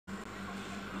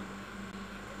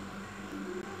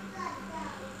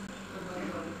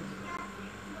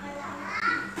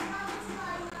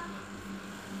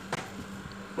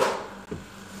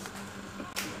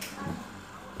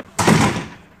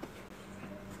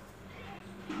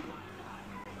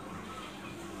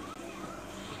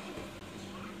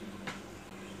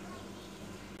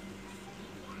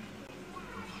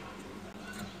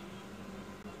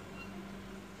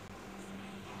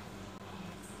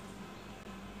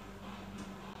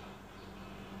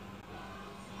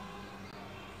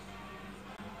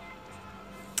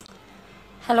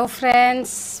Hello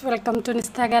friends, welcome to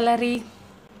Nistha Gallery.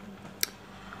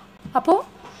 അപ്പോൾ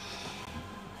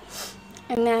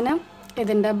ഞാൻ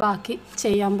ഇതിൻ്റെ ബാക്കി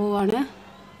ചെയ്യാൻ പോവാണ്.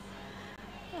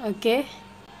 ഓക്കെ,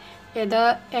 ഇത്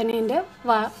ഇതിൻ്റെ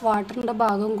വാട്ടറിൻ്റെ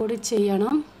ഭാഗം കൂടി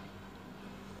ചെയ്യണം.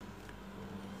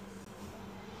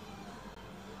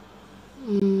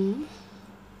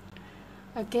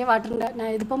 ഓക്കെ, വാട്ടറിൻ്റെ ഞാൻ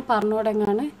ഇതിപ്പം പറഞ്ഞു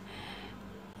തുടങ്ങാണ്.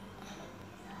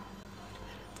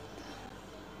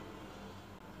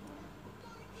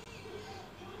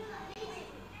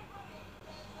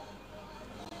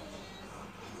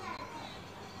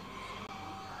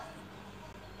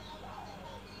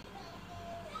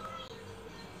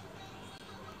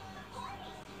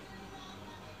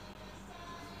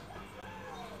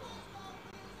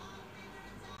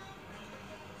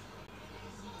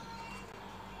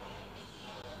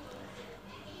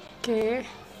 ഓക്കെ,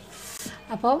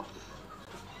 അപ്പോൾ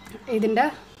ഇതിൻ്റെ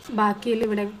ബാക്കിയിൽ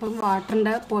ഇവിടെ ഇപ്പം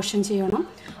വാട്ടറിൻ്റെ പോർഷൻ ചെയ്യണം.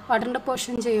 വാട്ടറിൻ്റെ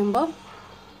പോർഷൻ ചെയ്യുമ്പോൾ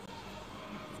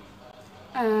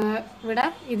ഇവിടെ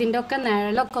ഇതിൻ്റെ ഒക്കെ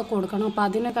നിഴലൊക്കെ കൊടുക്കണം. അപ്പോൾ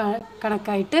അതിന്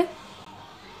കണക്കായിട്ട്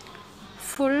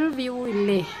ഫുൾ വ്യൂ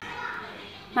ഇല്ലേ,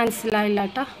 മനസ്സിലായില്ല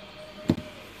കേട്ടോ.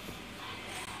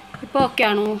 ഇപ്പോൾ ഓക്കെ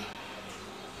ആണോ?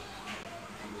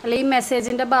 അല്ല, ഈ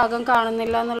മെസ്സേജിൻ്റെ ഭാഗം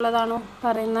കാണുന്നില്ല എന്നുള്ളതാണോ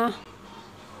പറയുന്നത്?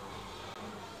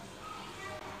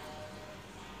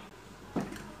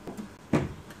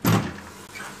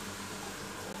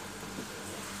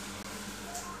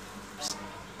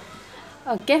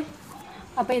 ഓക്കെ,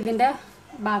 അപ്പോൾ ഇതിൻ്റെ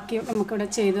ബാക്കി നമുക്കിവിടെ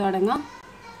ചെയ്തു തുടങ്ങാം.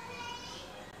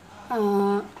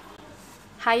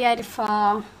 ഹായ് ആരിഫ.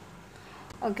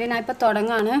 ഓക്കെ, ഞാൻ ഇപ്പോൾ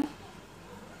തുടങ്ങാണ്.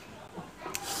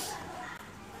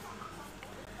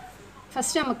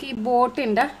 ഫസ്റ്റ് നമുക്ക് ഈ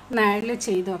ബോട്ടിൻ്റെ നിഴൽ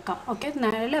ചെയ്ത് വെക്കാം. ഓക്കെ,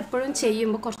 നിഴൽ എപ്പോഴും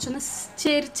ചെയ്യുമ്പോൾ കുറച്ചൊന്ന്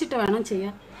ചെരിച്ചിട്ട് വേണം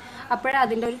ചെയ്യാൻ, അപ്പോഴേ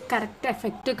അതിൻ്റെ ഒരു കറക്റ്റ്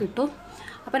എഫക്റ്റ് കിട്ടും.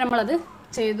 അപ്പോൾ നമ്മളത്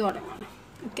ചെയ്തു തുടങ്ങണം.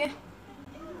 Okay,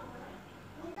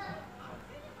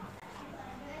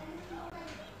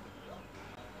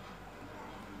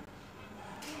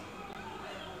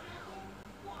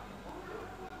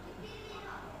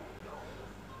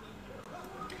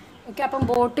 okay. അപ്പം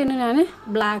ബോട്ടിന് ഞാൻ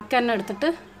ബ്ലാക്ക് തന്നെ എടുത്തിട്ട്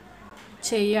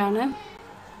ചെയ്യാണ്.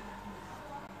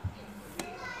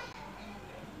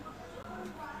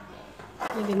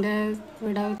 ഇതിൻ്റെ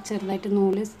ഇവിടെ ചെറുതായിട്ട്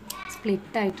നൂല്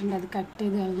സ്പ്ലിറ്റ് ആയിട്ടുണ്ട്, അത് കട്ട്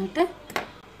ചെയ്ത് കളഞ്ഞിട്ട്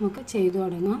നമുക്ക് ചെയ്തു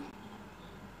തുടങ്ങാം.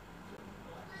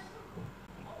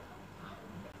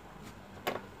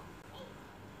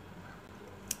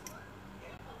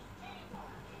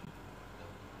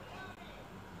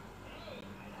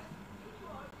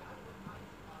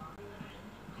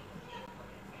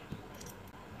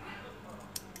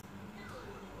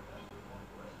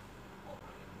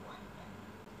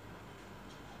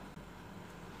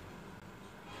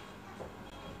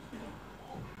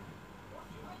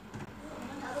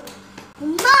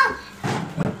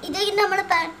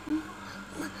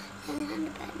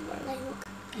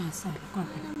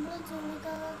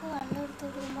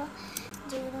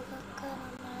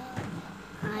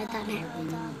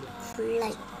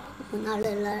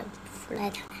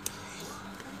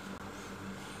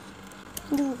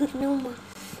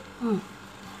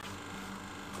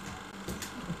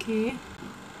 Okay,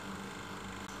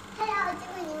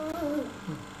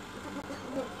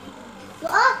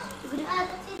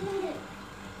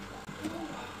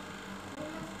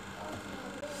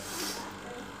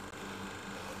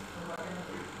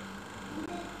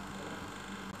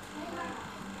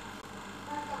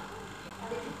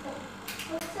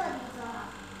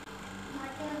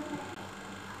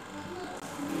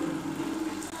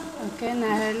 okay.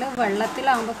 നിഴൽ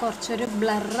വെള്ളത്തിലാകുമ്പോൾ കുറച്ചൊരു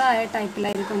ബ്ലറായ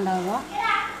ടൈപ്പിലായിരിക്കും ഉണ്ടാവുക.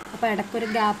 അപ്പോൾ ഇടയ്ക്കൊരു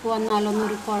ഗ്യാപ്പ് വന്നാലൊന്നും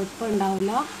ഒരു കുഴപ്പം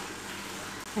ഉണ്ടാവില്ല.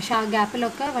 പക്ഷെ ആ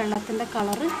ഗ്യാപ്പിലൊക്കെ വെള്ളത്തിൻ്റെ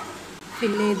കളറ്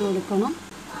ഫില്ല് ചെയ്ത് കൊടുക്കണം.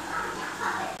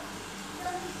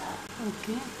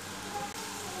 Okay,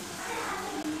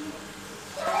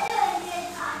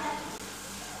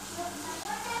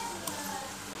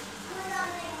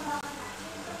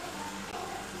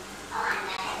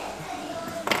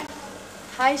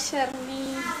 hi Sharmi.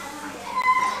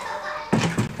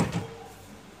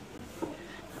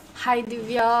 ഹായ്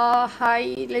ദിവ്യ.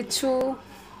 Hi Lachu.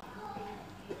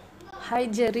 Hi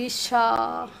ജെറീഷ.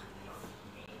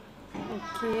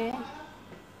 Okay,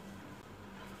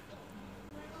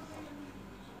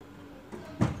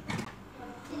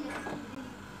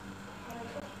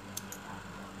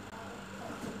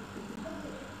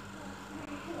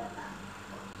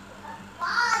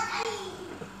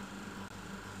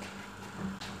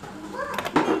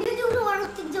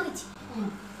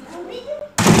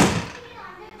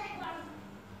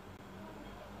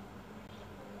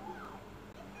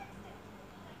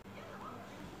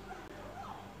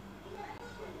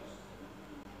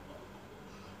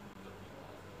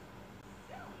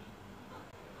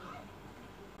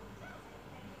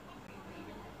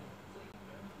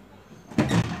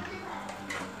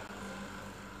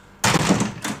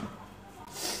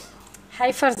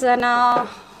 hi Farsana.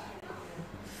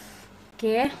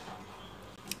 Okay,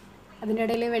 അതിൻ്റെ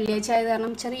ഇടയിൽ വെള്ളിയാഴ്ച ആയത്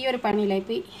കാരണം ചെറിയൊരു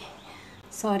പണിയിലായിപ്പോയി,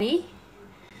 സോറി.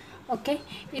 ഓക്കെ,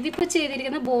 ഇതിപ്പോൾ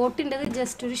ചെയ്തിരിക്കുന്ന ബോട്ടിൻ്റെത്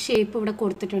ജസ്റ്റ് ഒരു ഷേപ്പ് ഇവിടെ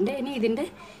കൊടുത്തിട്ടുണ്ട്. ഇനി ഇതിൻ്റെ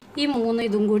ഈ 3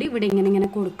 ഇതും കൂടി ഇവിടെ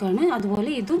ഇങ്ങനെ കൊടുക്കുകയാണ്. അതുപോലെ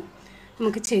ഇതും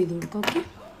നമുക്ക് ചെയ്ത് കൊടുക്കാം. Okay,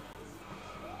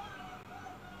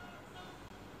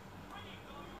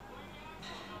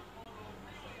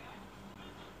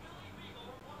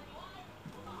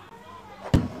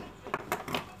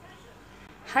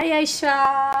 hi Aisha.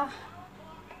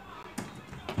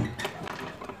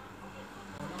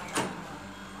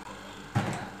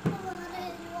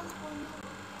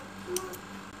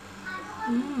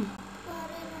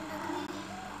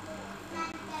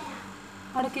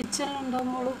 അവിടെ കിച്ചണിലുണ്ടോ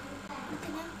മോളൂ?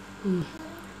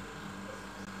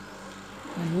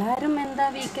 എല്ലാരും എന്താ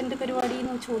വീക്കെൻഡ് പരിപാടി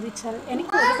എന്ന് ചോദിച്ചാൽ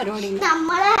എനിക്കൊരു പരിപാടിയില്ല.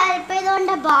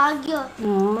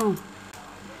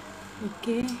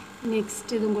 ഓക്കെ,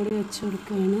 നെക്സ്റ്റ് ഇതും കൂടി വെച്ച്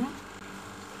കൊടുക്കുകയാണ്.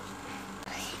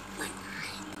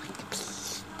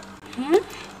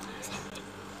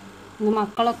 ഇന്ന്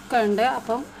മക്കളൊക്കെ ഉണ്ട്.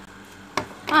 അപ്പം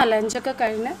ലഞ്ചൊക്കെ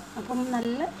കഴിഞ്ഞ് അപ്പം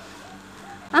നല്ല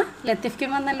ലത്തീഫ്ക്ക്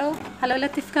വന്നല്ലോ. ഹലോ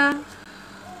ലത്തീഫ്ക.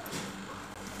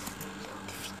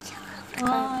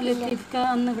 ലത്തീഫ്ക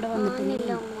അന്ന് ഇവിടെ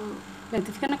വന്നിട്ടില്ല.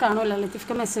 ലത്തീഫ്ക്കനെ കാണുമല്ലോ.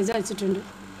 ലത്തീഫ്ക മെസ്സേജ് അയച്ചിട്ടുണ്ട്.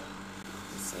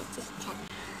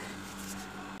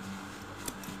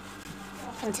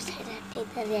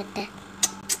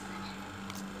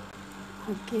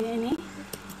 ഓക്കെ, ഇനി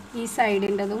ഈ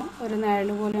സൈഡിൻ്റെതും ഒരു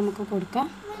നിഴല് പോലെ നമുക്ക് കൊടുക്കാം.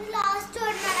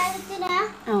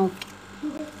 ഓക്കെ,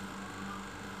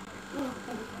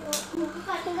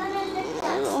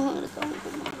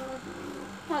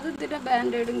 അതെന്തിനാ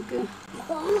ബാൻഡേഡ്? എനിക്ക്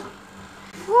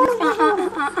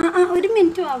ഒരു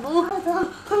മിനിറ്റ് ആവോ?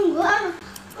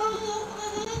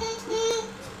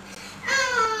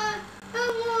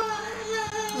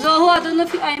 സോഹു അതൊന്ന്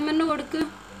അയ്മന് കൊടുക്ക്.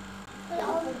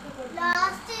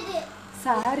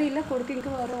 സാരിയില്ല, കൊടുക്ക്.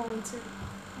 എനിക്ക് വേറെ വാങ്ങിച്ചു.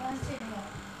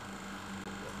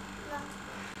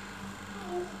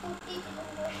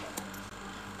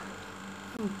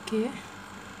 ഓക്കെ,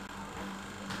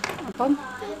 അപ്പം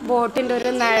ബോട്ടിൻ്റെ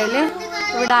ഒരു നിഴല്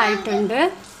ഇവിടെ ആയിട്ടുണ്ട്.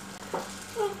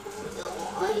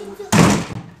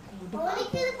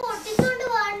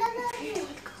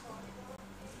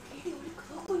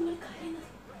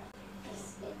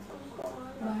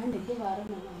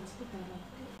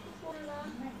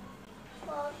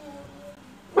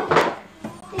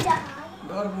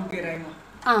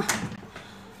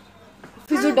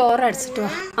 ഫിസു ഡോർ അടിച്ചിട്ടോ.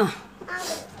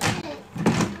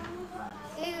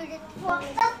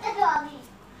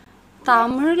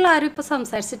 തമിഴിൽ ആരും ഇപ്പം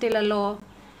സംസാരിച്ചിട്ടില്ലല്ലോ.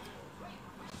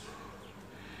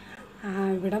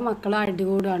 ഇവിടെ മക്കൾ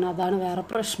അടികൂടാണ്, അതാണ്, വേറെ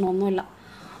പ്രശ്നമൊന്നുമില്ല.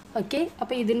 ഓക്കെ,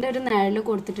 അപ്പോൾ ഇതിൻ്റെ ഒരു നിഴൽ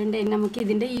കൊടുത്തിട്ടുണ്ട്. ഇനി നമുക്ക്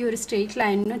ഇതിൻ്റെ ഈ ഒരു സ്ട്രെയിറ്റ്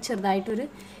ലൈനിന് ചെറുതായിട്ടൊരു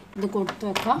ഇത് കൊടുത്തു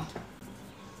വെക്കാം.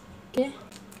 ഓക്കെ,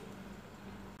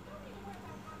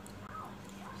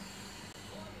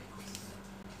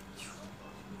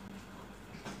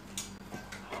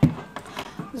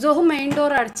 സോഹു മെയിൻ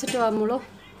ഡോർ അടച്ചിട്ട് വാമോളൂ.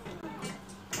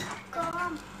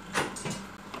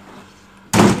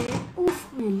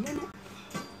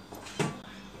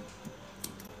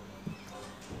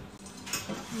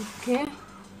 Okay,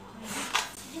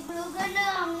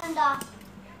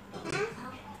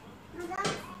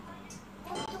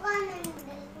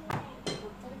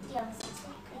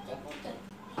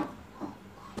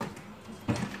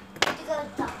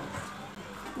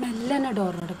 മെല്ലനെ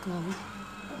door അടക്കാവും.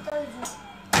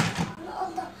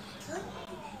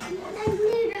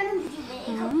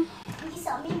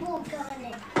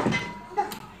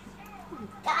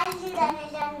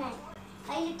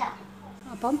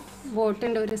 അപ്പം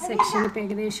ബോട്ടിൻ്റെ ഒരു സെക്ഷൻ ഇപ്പം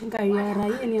ഏകദേശം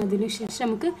കഴിയാറായി. ഇനി അതിന് ശേഷം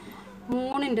നമുക്ക്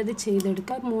 3ൻ്റെത്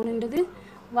ചെയ്തെടുക്കാം. 3ൻ്റെത്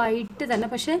വൈറ്റ് തന്നെ,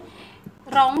 പക്ഷേ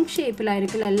റൗണ്ട്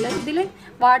ഷേപ്പിലായിരിക്കില്ല. എല്ലാം ഇതിൽ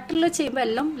വാട്ടറിൽ ചെയ്യുമ്പോൾ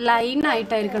എല്ലാം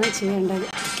ലൈനായിട്ടായിരിക്കണം ചെയ്യേണ്ടത്.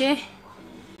 Okay,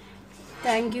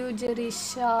 thank you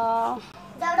ജെറീഷ.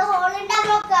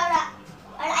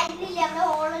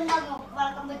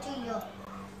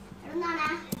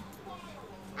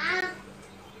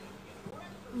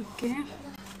 ഓക്കെ,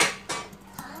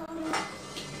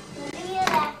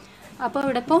 അപ്പോൾ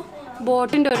ഇവിടെ ഇപ്പോൾ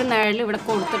ബോട്ടിൻ്റെ ഒരു നിഴൽ ഇവിടെ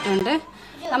കൊടുത്തിട്ടുണ്ട്.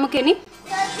 നമുക്കിനി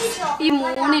ഈ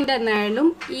 3ൻ്റെ നിഴലും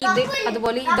ഇത്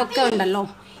അതുപോലെ ഇതൊക്കെ ഉണ്ടല്ലോ,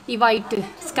 ഈ വൈറ്റ്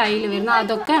സ്കൈയിൽ വരുന്ന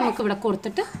അതൊക്കെ നമുക്ക് ഇവിടെ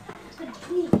കൊടുത്തിട്ട്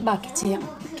ബാക്കി ചെയ്യാം.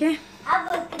 ഓക്കെ,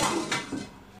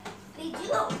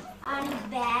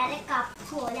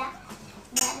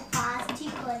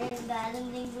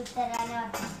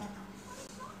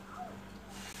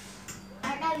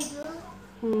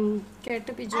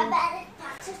 കേട്ട് പിജു.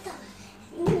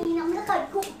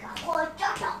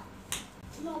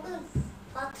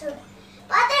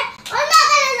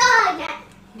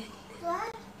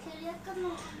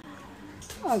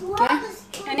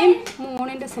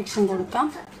 സെക്ഷൻ കൊടുക്കാം.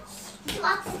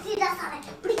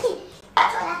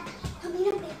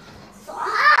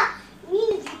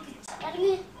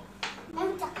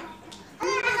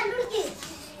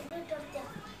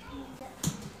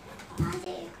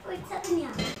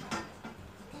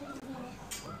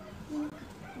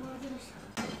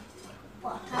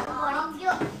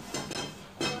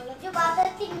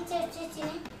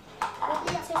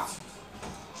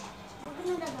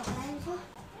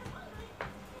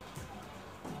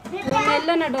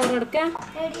 മെല്ലെ ഡോർ എടുക്കാം.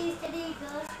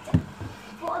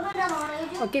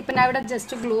 ഓക്കെ, ഇപ്പം ഞാൻ ഇവിടെ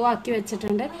ജസ്റ്റ് ഗ്ലൂ ആക്കി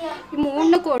വെച്ചിട്ടുണ്ട്. ഈ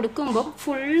 3 കൊടുക്കുമ്പോൾ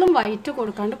ഫുള്ളും വൈറ്റ്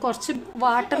കൊടുക്കാണ്ട് കുറച്ച്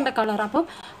വാട്ടറിൻ്റെ കളർ. അപ്പം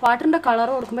വാട്ടറിൻ്റെ കളർ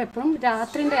കൊടുക്കുമ്പോൾ എപ്പോഴും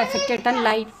രാത്രിൻ്റെ എഫക്റ്റ് കിട്ടാൻ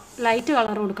ലൈറ്റ്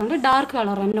കളർ കൊടുക്കാണ്ട് ഡാർക്ക്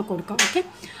കളർ തന്നെ കൊടുക്കാം. ഓക്കെ,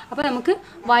 അപ്പോൾ നമുക്ക്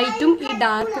വൈറ്റും ഈ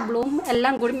ഡാർക്ക് ബ്ലൂവും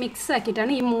എല്ലാം കൂടി മിക്സ്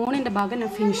ആക്കിയിട്ടാണ് ഈ 3ൻ്റെ ഭാഗം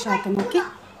ഞാൻ ഫിനിഷ് ആക്കുന്നത്. ഓക്കെ,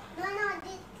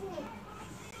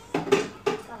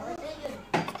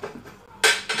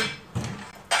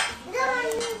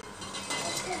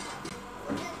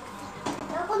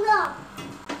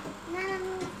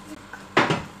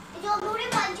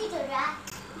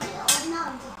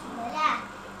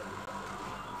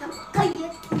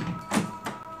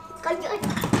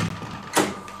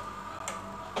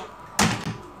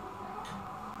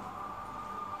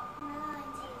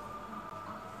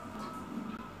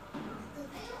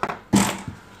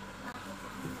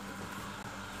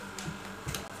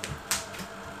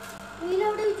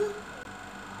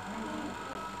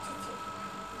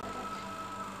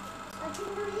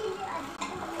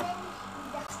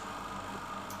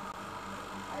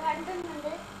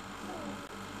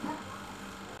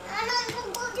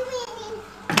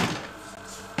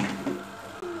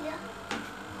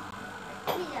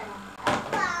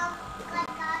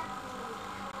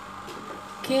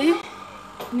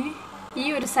 ഇനി ഈ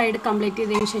ഒരു സൈഡ് കംപ്ലീറ്റ്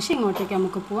ചെയ്തതിന് ശേഷം ഇങ്ങോട്ടേക്ക്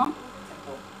നമുക്ക് പോവാം.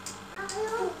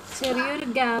 ചെറിയൊരു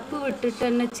ഗ്യാപ്പ് വിട്ടിട്ട്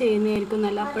തന്നെ ചെയ്യുന്നതായിരിക്കും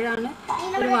നല്ല. അപ്പോഴാണ്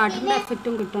ഒരു വാട്ടറിൻ്റെ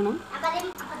എഫക്റ്റും കിട്ടണം.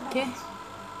 ഓക്കെ,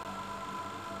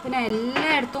 പിന്നെ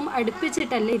എല്ലായിടത്തും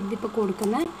അടുപ്പിച്ചിട്ടല്ല ഇതിപ്പോൾ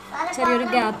കൊടുക്കുന്നത്. ചെറിയൊരു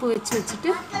ഗ്യാപ്പ്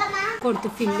വെച്ചിട്ട്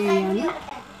കൊടുത്ത് ഫില്ല് ചെയ്യാണ്.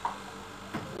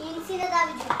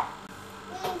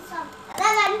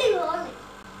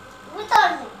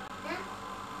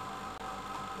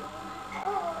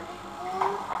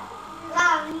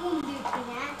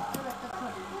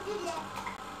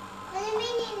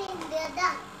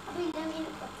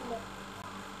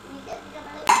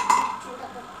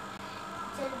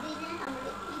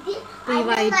 ഈ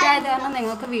വൈറ്റ് ആയത് കാരണം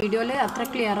നിങ്ങൾക്ക് വീഡിയോയിൽ അത്ര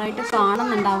ക്ലിയർ ആയിട്ട്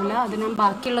കാണുന്നുണ്ടാവില്ല. അത് ഞാൻ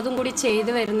ബാക്കിയുള്ളതും കൂടി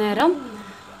ചെയ്ത് വരുന്ന നേരം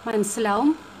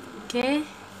മനസ്സിലാവും. ഓക്കെ,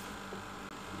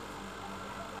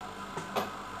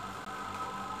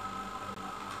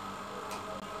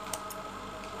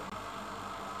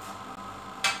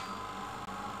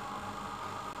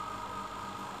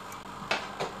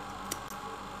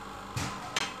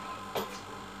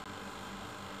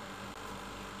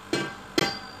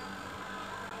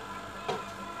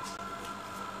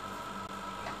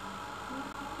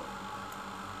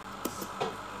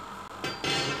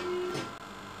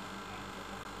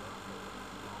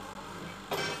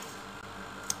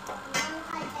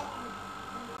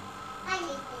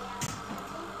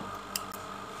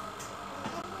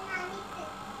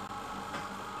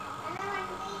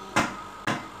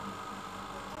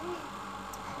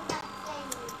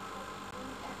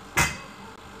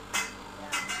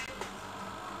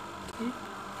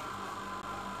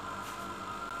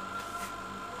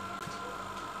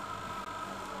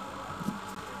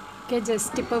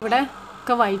 ജസ്റ്റ് ഇപ്പോൾ ഇവിടെ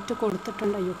ഒക്കെ വൈറ്റ്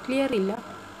കൊടുത്തിട്ടുണ്ട്. അയ്യോ ക്ലിയർ ഇല്ല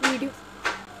വീഡിയോ.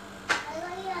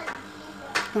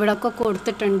 ഇവിടെ ഒക്കെ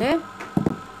കൊടുത്തിട്ടുണ്ട്.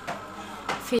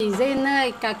 ഫീസ് ഇന്ന്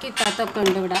ഇക്കാക്കി ഇത്താത്തൊക്കെ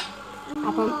ഉണ്ട് ഇവിടെ.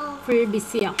 അപ്പം ഫുൾ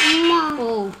ബിസിയാണ്. ഓ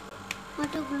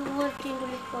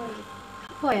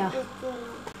പോയാ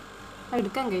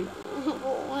എടുക്കാൻ കഴിയും.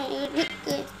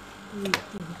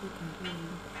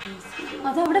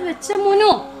 അതവിടെ വെച്ച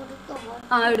മോനോ?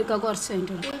 ആ എടുക്കാം, കുറച്ച്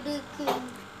കഴിഞ്ഞിട്ട്.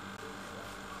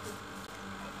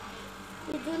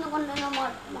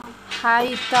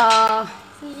 ഹായ്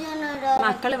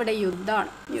മക്കൾ ഇവിടെ യുദ്ധമാണ്.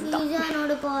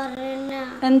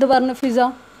 എന്ത് പറഞ്ഞു ഫിസ?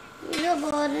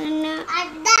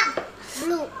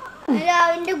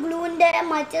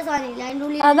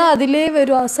 അത് അതിലേ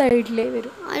വരും, ആ സൈഡിലേ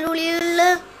വരും.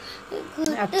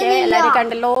 ഓക്കെ, എല്ലാരും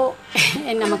കണ്ടല്ലോ.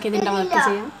 നമുക്കിതിന്റെ വർക്ക്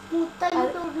ചെയ്യാം.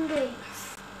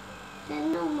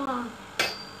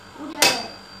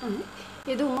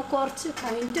 ഇത് ഉമ്മ കുറച്ച്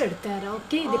കഴിഞ്ഞിട്ട് എടുത്തുതരാം.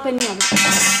 ഓക്കെ, ഇതിപ്പോ ഇനി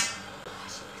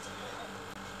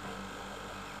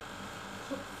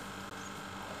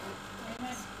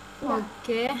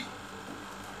ഓക്കെ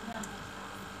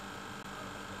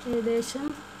ഏകദേശം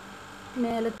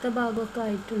മേലത്തെ ഭാഗമൊക്കെ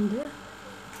ആയിട്ടുണ്ട്.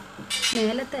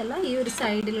 മേലത്തെ അല്ല, ഈ ഒരു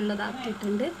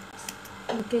സൈഡിലുള്ളതാക്കിയിട്ടുണ്ട്.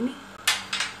 ഓക്കെ,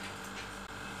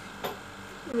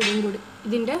 ഇവിടെയും കൂടി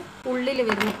ഇതിൻ്റെ ഉള്ളിൽ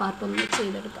വരുന്ന പാർട്ടൊന്ന്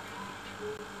ചെയ്തെടുക്കാം.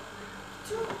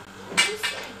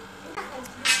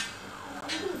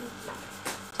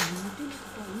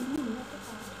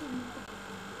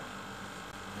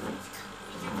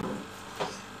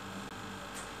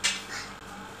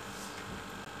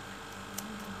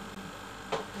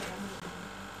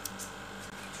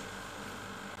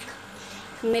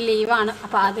 ഇന്ന് ലീവാണ്,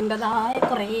 അപ്പോൾ അതിൻ്റെതായ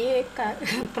കുറേ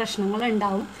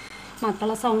പ്രശ്നങ്ങളുണ്ടാവും,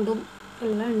 മക്കളെ സൗണ്ടും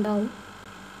എല്ലാം ഉണ്ടാവും.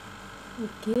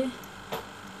 ഓക്കെ,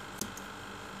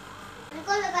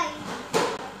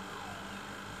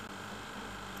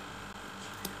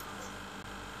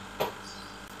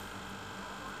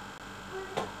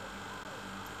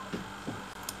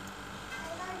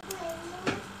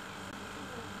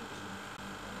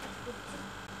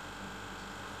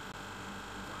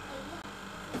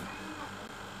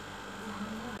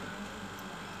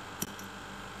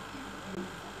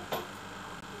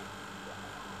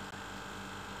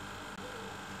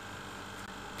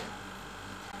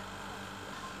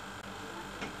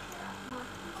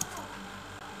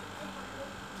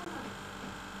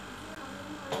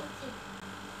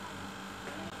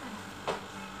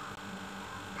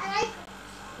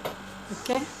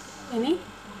 ഓക്കെ, ഇനി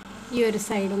ഈ ഒരു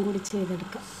സൈഡും കൂടി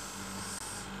ചെയ്തെടുക്കാം.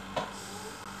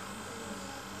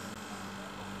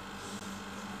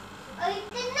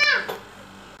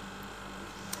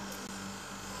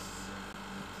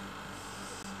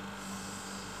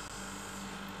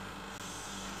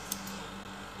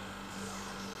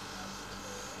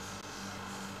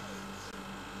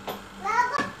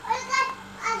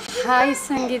 Hi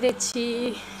സംഗീതച്ചി,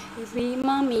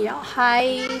 Reema Miya,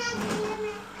 hi.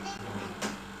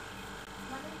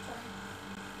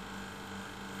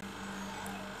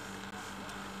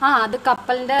 അത്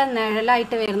കപ്പലിൻ്റെ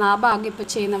നിഴലായിട്ട് വരുന്ന ആ ഭാഗം ഇപ്പോൾ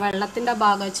ചെയ്യുന്ന വെള്ളത്തിൻ്റെ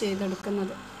ഭാഗമാണ്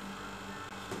ചെയ്തെടുക്കുന്നത്.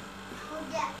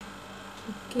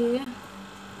 Okay,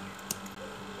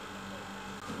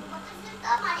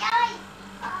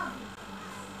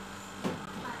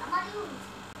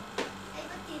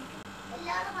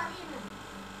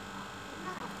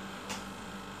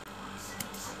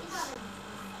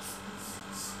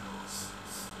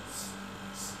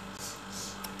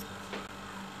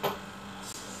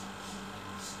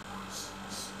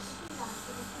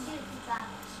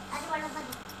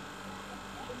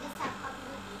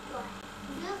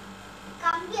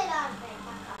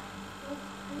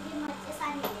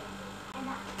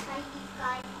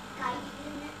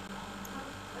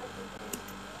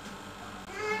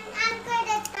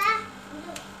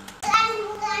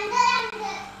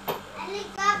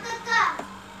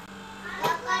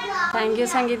 thank you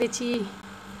സംഗീതച്ചി.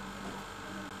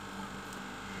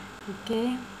 ഓക്കെ,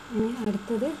 ഇനി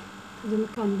അടുത്തത് ഇതൊന്ന്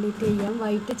കംപ്ലീറ്റ് ചെയ്യാം.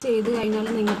 വൈറ്റ് ചെയ്ത് കഴിഞ്ഞാൽ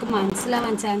നിങ്ങൾക്ക്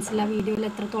മനസ്സിലാവാൻ ചാൻസ് ഇല്ല, വീഡിയോയിൽ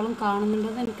എത്രത്തോളം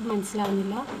കാണുന്നുണ്ടെന്ന് എനിക്ക്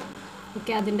മനസ്സിലാവുന്നില്ല.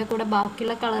 ഓക്കെ, അതിൻ്റെ കൂടെ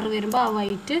ബാക്കിയുള്ള കളർ വരുമ്പോൾ ആ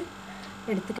വൈറ്റ്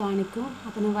എടുത്ത് കാണിക്കും.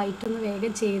 അപ്പം ഞാൻ വൈറ്റ് ഒന്ന്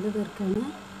വേഗം ചെയ്ത് തീർക്കുകയാണ്.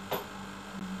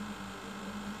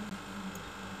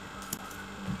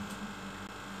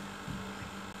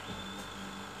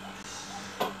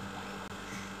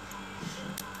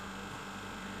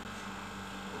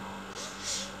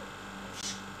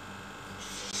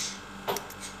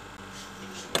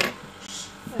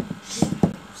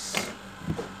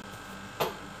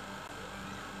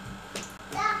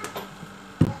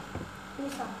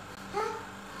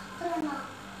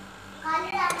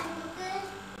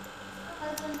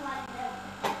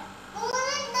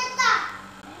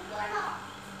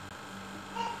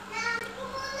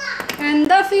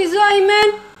 എന്താ ഫിസു ഐമൻ,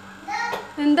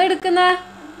 എന്താ എടുക്കുന്ന?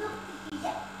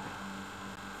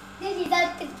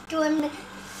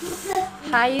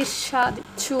 ഹായ്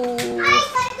ഷാദിച്ചു.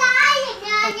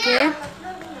 ഓക്കെ,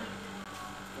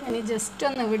 ഇനി ജസ്റ്റ്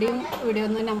ഒന്ന് ഇവിടെ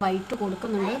ഒന്ന് ഞാൻ വൈറ്റ്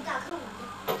കൊടുക്കുന്നുണ്ട്.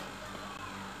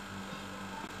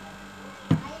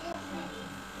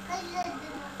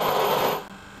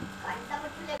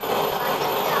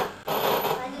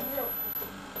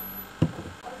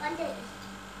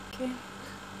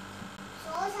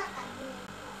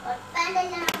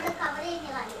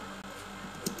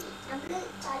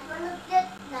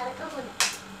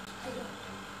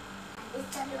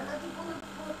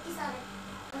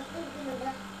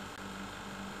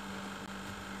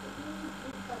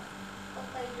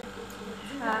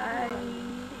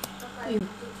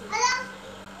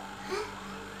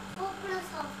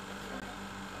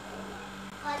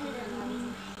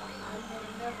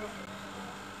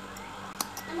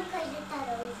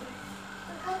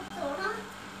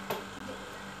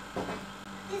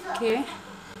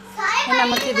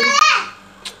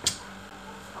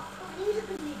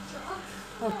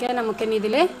 നമുക്കിനി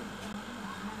ഇതിൽ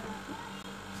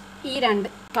ഈ രണ്ട്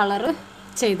കളറ്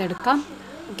ചെയ്തെടുക്കാം.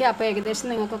 ഓക്കെ, അപ്പോൾ ഏകദേശം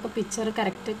നിങ്ങൾക്കൊക്കെ പിക്ചർ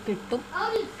കറക്റ്റ് കിട്ടും.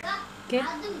 ഓക്കെ,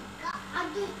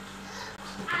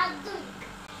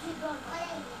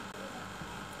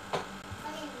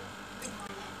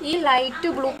 ഈ ലൈറ്റ്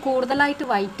ബ്ലൂ കൂടുതലായിട്ട്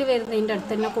വൈറ്റ് വരുന്നതിൻ്റെ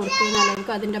അടുത്ത് തന്നെ കൊടുത്തു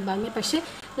കഴിഞ്ഞാലായിരിക്കും അതിൻ്റെ ഭംഗി. പക്ഷേ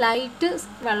ലൈറ്റ്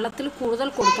വെള്ളത്തിൽ കൂടുതൽ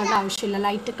കൊടുക്കേണ്ട ആവശ്യമില്ല,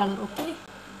 ലൈറ്റ് കളർ. ഓക്കെ,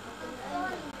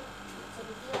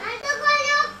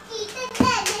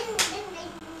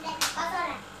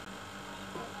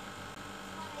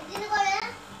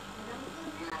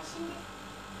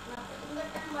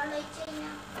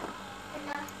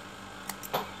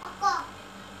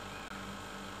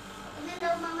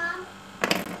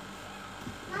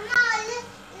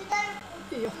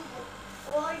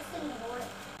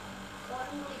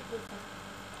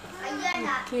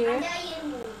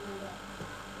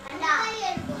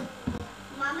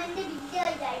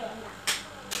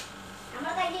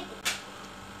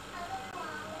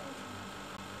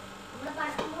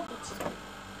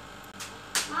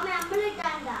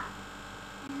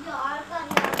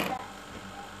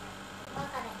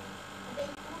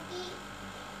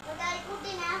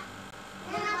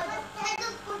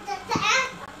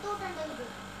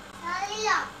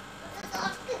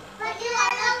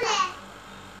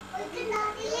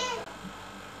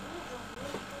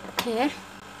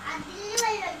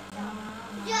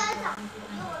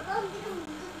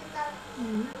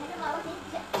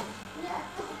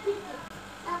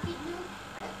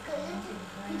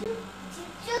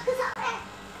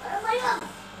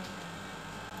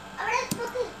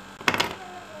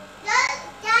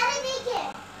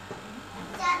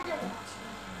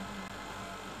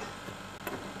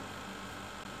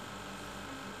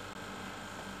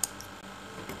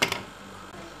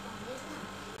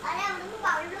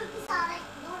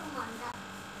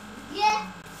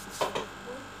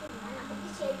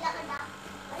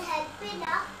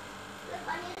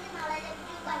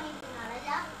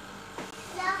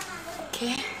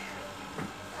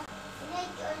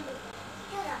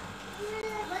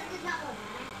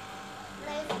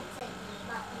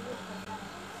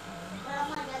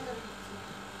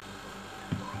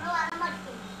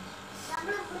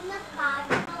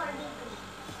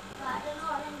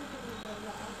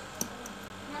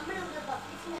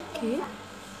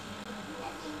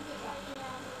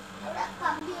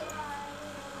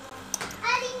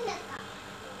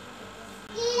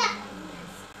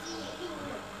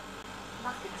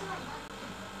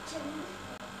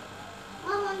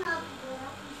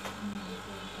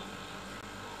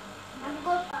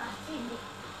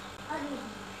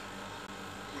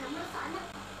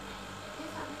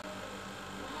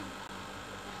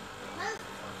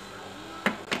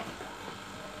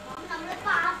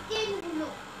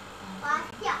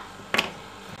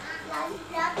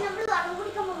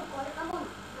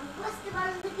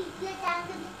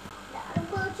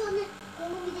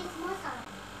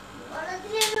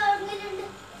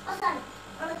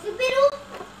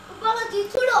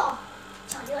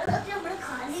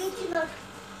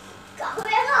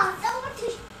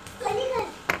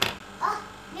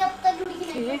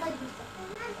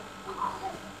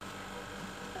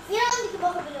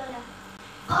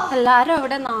 എല്ലാരും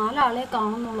അവിടെ 4 ആളെ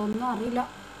കാണുന്നുള്ളൂ, ഒന്നും അറിയില്ല.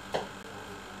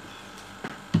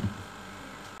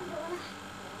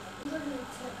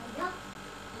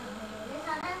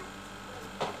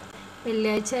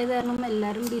 വെള്ളിയാഴ്ച ആയത് കാരണം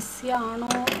എല്ലാരും ബിസി ആണോ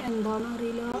എന്താണോ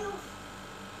അറിയില്ല.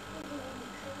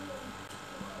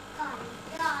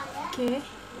 Okay,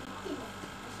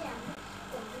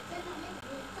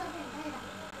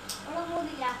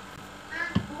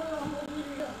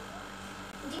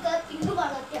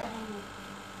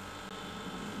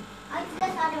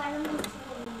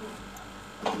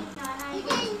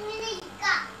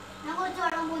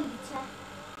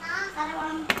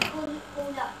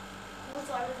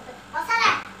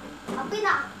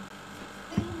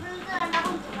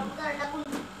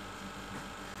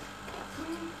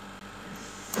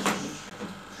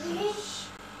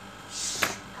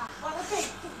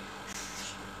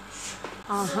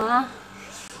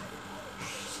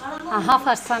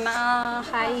 Farsana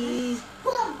hi.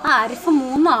 ആരിഫ്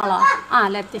 3 ആളാ.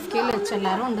 ലത്തീഫ്കയിൽ വെച്ച്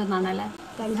എല്ലാവരും ഉണ്ടെന്നാണല്ലേ.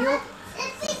 Thank you.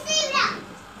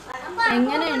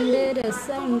 എങ്ങനെയുണ്ട്,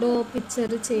 രസമുണ്ടോ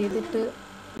പിക്ചർ ചെയ്തിട്ട്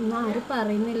ഒന്നും ആരും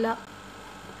പറയുന്നില്ല.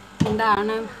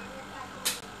 എന്താണ്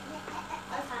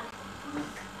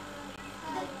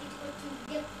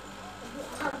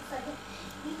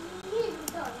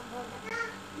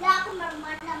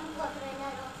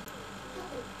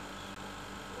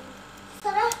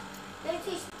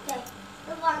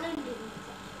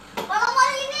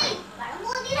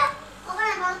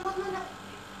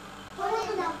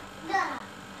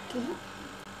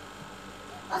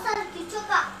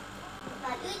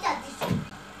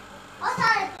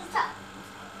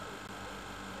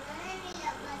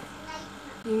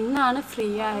ആണ് ഫ്രീ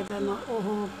ആയതെന്ന്.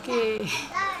 Okay,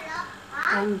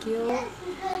 thank you.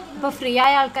 അപ്പോൾ ഫ്രീ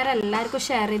ആയ ആൾക്കാരെല്ലാവർക്കും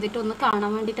ഷെയർ ചെയ്തിട്ട് ഒന്ന്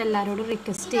കാണാൻ വേണ്ടിയിട്ട് എല്ലാവരോടും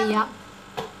റിക്വസ്റ്റ് ചെയ്യാം.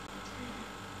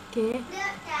 ഓക്കെ,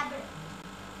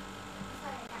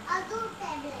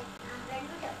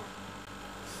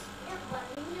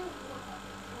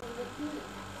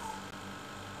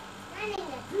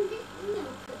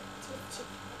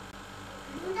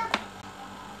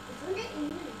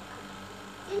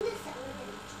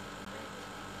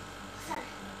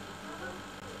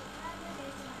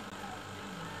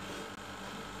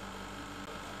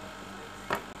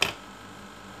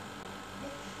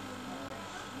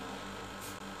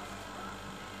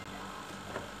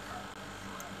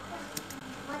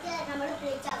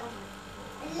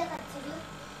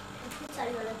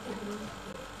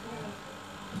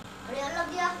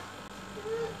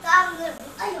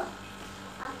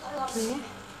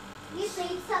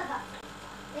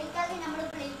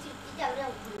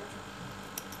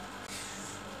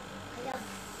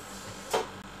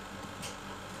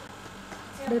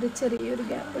 ഇവിടെ ഒരു ചെറിയൊരു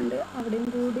ഗ്യാപ്പ് ഉണ്ട്, അവിടെയും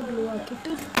കൂടി ഗ്ലൂ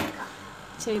ആക്കിയിട്ട്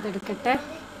ചെയ്തെടുക്കട്ടെ.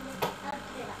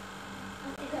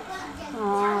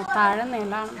 താഴെ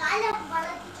നീളാണ്.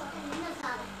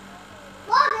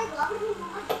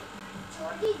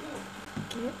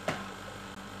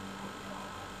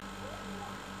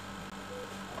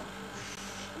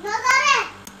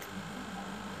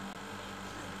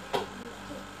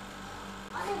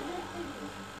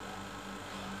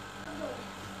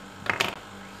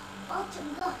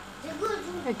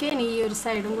 ഓക്കെ, ഇനി ഈ ഒരു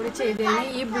സൈഡും കൂടി ചെയ്ത് കഴിഞ്ഞാൽ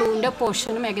ഈ ബ്ലൂവിൻ്റെ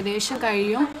പോർഷനും ഏകദേശം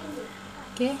കഴിയും.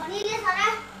 ഓക്കെ,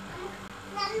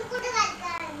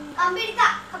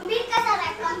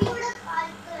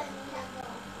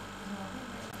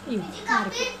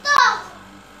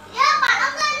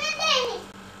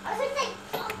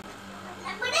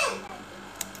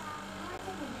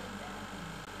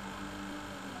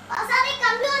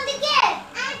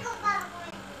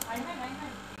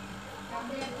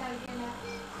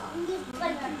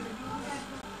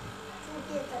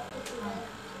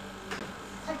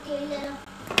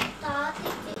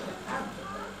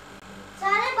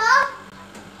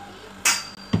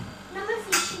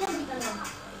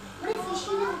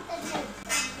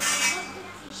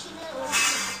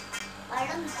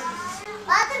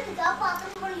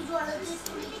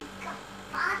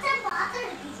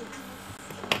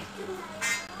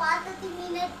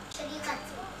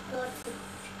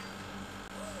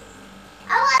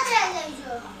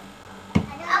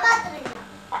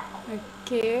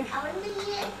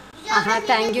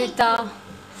 താങ്ക് യു ട്ടാ.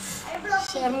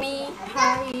 ഷർമി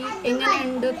ഹായ്,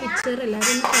 എങ്ങനെയുണ്ട് പിക്ചർ?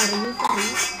 എല്ലാവരും ഒന്ന് പറയൂ.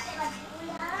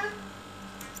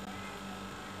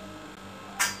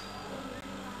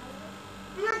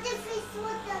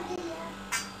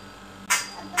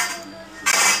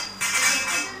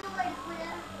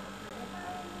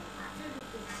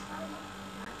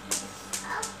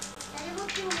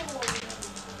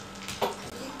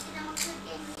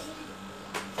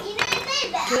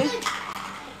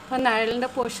 അപ്പം നഴലിൻ്റെ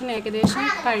പോർഷൻ ഏകദേശം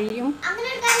കഴിയും.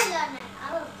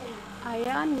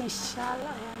 അയാൻ നിഷാൽ,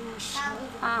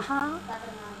 ആഹാ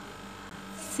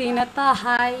സീനത്ത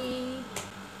ഹായ്.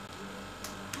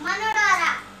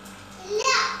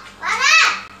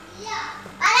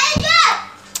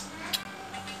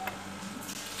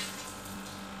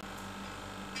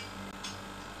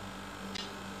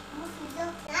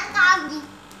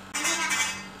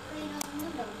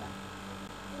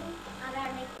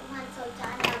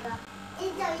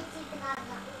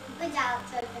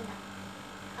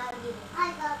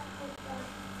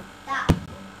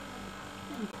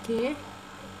 Okay,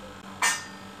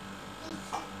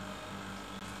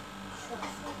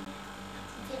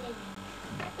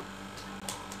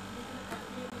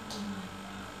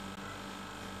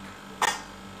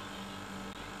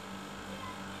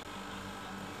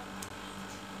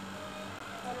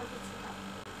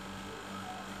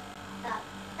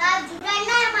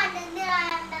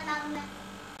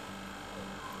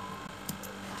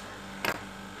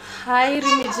 hi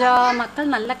റിമിജ. മക്കൾ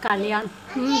നല്ല കളിയാണ്.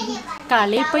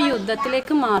 കളി ഇപ്പോൾ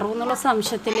യുദ്ധത്തിലേക്ക് മാറും എന്നുള്ള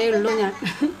സംശയത്തിലേ ഉള്ളൂ ഞാൻ.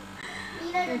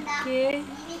 ഓക്കെ,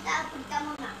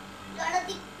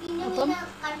 അപ്പം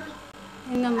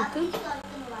നമുക്ക്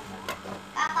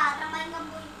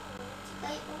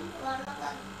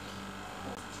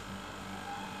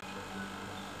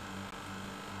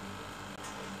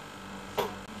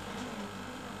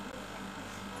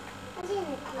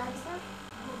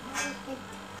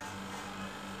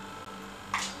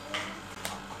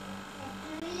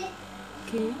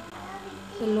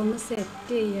എല്ലാം ഒന്ന്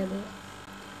സെറ്റ് ചെയ്യത്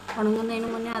ഉണങ്ങുന്നതിന്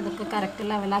മുന്നേ അതൊക്കെ കറക്റ്റ്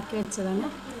ലെവലാക്കി വെച്ചതാണ്.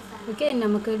 ഓക്കെ,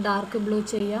 നമുക്ക് ഡാർക്ക് ബ്ലൂ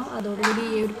ചെയ്യാം. അതോടുകൂടി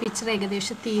ഈ ഒരു പിക്ചർ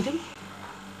ഏകദേശം തീരും.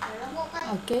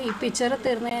 ഓക്കെ, ഈ പിക്ചർ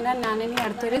തീർന്നു കഴിഞ്ഞാൽ ഞാനിനി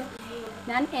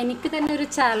ഞാൻ എനിക്ക് തന്നെ ഒരു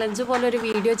ചാലഞ്ച് പോലെ ഒരു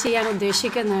വീഡിയോ ചെയ്യാൻ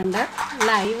ഉദ്ദേശിക്കുന്നുണ്ട്.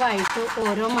 ലൈവായിട്ട്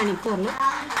ഓരോ മണിക്കൂറിലും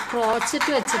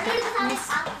ക്രോച്ചറ്റ് വെച്ചിട്ട്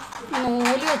മീൻസ്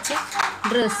നൂല് വെച്ച്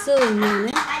ഡ്രസ്സ്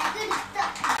തന്നെയാണ്.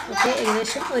 ഓക്കെ,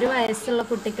 ഏകദേശം 1 വയസ്സുള്ള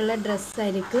കുട്ടികളുടെ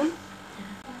ഡ്രസ്സായിരിക്കും.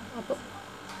 അപ്പോൾ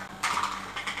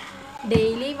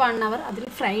ഡെയിലി 1 അവർ, അതിൽ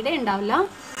ഫ്രൈഡേ ഉണ്ടാവില്ല,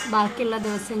 ബാക്കിയുള്ള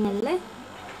ദിവസങ്ങളിൽ.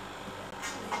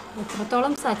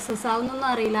 എത്രത്തോളം സക്സസ് ആവുമെന്നൊന്നും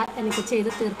അറിയില്ല, എനിക്ക് ചെയ്ത്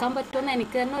തീർക്കാൻ പറ്റുമെന്ന്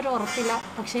എനിക്ക് തന്നെ ഒരു ഉറപ്പില്ല.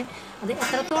 പക്ഷേ അത്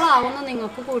എത്രത്തോളം ആവുമെന്ന്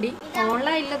നിങ്ങൾക്ക് കൂടി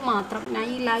ഓൺലൈനിൽ മാത്രം, ഞാൻ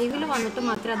ഈ ലൈവിൽ വന്നിട്ട്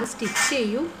മാത്രമേ അത് സ്റ്റിച്ച്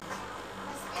ചെയ്യൂ.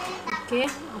 ഓക്കെ,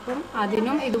 അപ്പം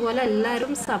അതിനും ഇതുപോലെ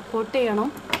എല്ലാവരും സപ്പോർട്ട്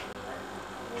ചെയ്യണം.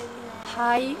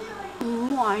 ഹായ്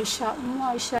ആയിഷ,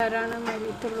 ആയിഷ ആരാണ്?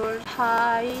 മൈലിത്തുള്ളൂ.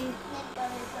 Hi,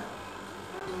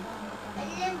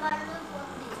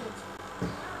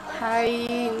 hi.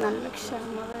 നല്ല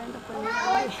ക്ഷമ വേണ്ട,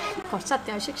 കുറച്ച്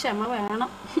അത്യാവശ്യം ക്ഷമ വേണം,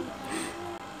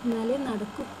 എന്നാലേ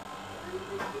നടക്കും.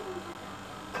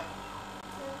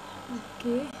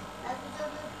 ഓക്കെ,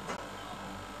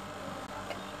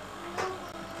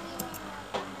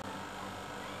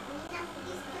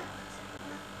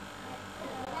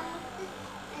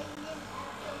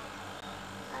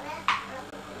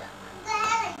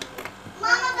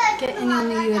 ഇനി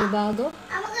ഒന്ന് ഈ ഒരു ഭാഗം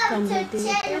കംപ്ലീറ്റ്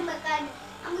ചെയ്തിട്ട്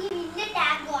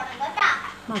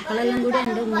മക്കളെല്ലാം കൂടി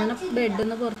എൻ്റെ ഉമ്മനെ ബെഡിൽ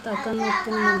നിന്ന് പുറത്താക്കാൻ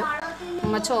നോക്കുന്നുണ്ട്.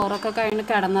 ഉമ്മ ചോറൊക്കെ കഴിഞ്ഞ്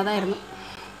കിടന്നതായിരുന്നു.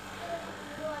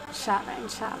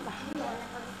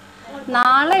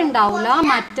 നാളെ ഉണ്ടാവില്ല,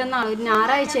 മറ്റന്നാൾ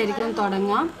ഞായറാഴ്ച ആയിരിക്കും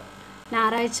തുടങ്ങാം.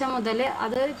 ഞായറാഴ്ച മുതൽ,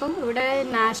 അത് ഇപ്പം ഇവിടെ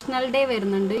നാഷണൽ ഡേ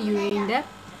വരുന്നുണ്ട് UAE-ൻ്റെ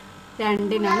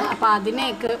 2-നാണ്. അപ്പോൾ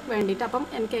അതിനേക്ക് വേണ്ടിയിട്ട് അപ്പം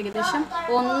എനിക്ക് ഏകദേശം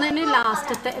 1-ന്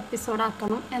ലാസ്റ്റത്തെ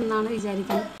എപ്പിസോഡാക്കണം എന്നാണ്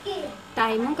വിചാരിക്കുന്നത്.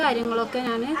 ടൈമും കാര്യങ്ങളൊക്കെ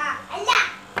ഞാൻ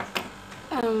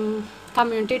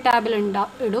കമ്മ്യൂണിറ്റി ടാബിൽ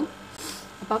ഇടും.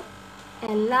 അപ്പം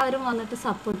എല്ലാവരും വന്നിട്ട്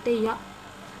സപ്പോർട്ട് ചെയ്യുക.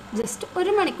 ജസ്റ്റ്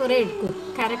 1 മണിക്കൂറേ എടുക്കും,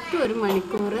 കറക്റ്റ് 1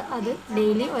 മണിക്കൂർ. അത്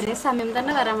ഡെയിലി ഒരേ സമയം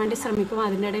തന്നെ വരാൻ വേണ്ടി ശ്രമിക്കും.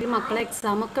 അതിൻ്റെ ഇടയിൽ മക്കളെ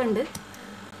എക്സാമൊക്കെ ഉണ്ട്,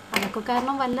 അതൊക്കെ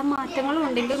കാരണം വല്ല മാറ്റങ്ങളും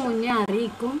ഉണ്ടെങ്കിൽ മുന്നേ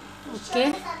അറിയിക്കും. ഓക്കെ,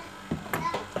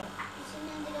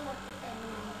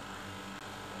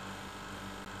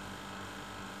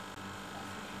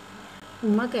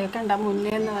 ഉമ്മ കേൾക്കണ്ട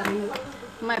മുന്നേ എന്ന് പറയുന്നത്.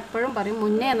 ഉമ്മ എപ്പോഴും പറയും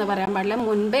മുന്നേ എന്ന് പറയാൻ പാടില്ല,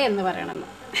 മുൻപേ എന്ന് പറയണമെന്ന്.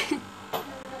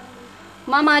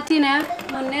 ഉമ്മ മാറ്റിനെ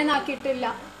മുന്നേ നാക്കിയിട്ടില്ല,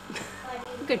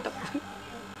 കിട്ടും.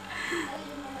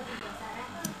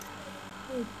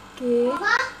 ഓക്കെ,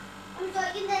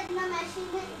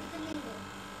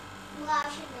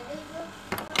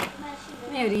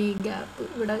 ഒരു ഈ ഗ്യാപ്പ്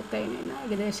ഇവിടെ കഴിഞ്ഞാൽ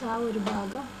ഏകദേശം ആ ഒരു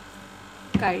ഭാഗം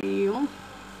കഴിയും.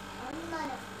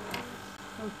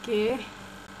 ഓക്കെ,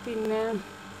 പിന്നെ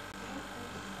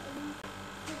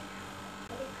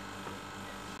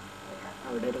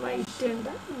അവിടെ ഒരു വൈറ്റ്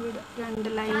ഉണ്ട്, ഇവിടെ 2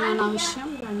 ലൈനാണ് ആവശ്യം.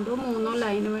 2 or 3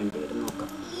 ലൈന് വേണ്ടി വരും, നോക്കാം.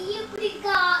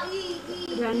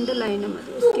 2 ലൈന്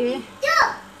മതി. ഓക്കെ,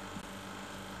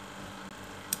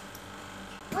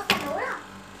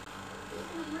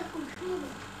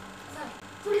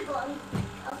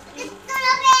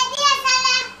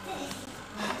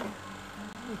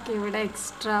 ഓക്കെ, ഇവിടെ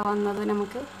എക്സ്ട്രാ വന്നത്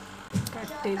നമുക്ക്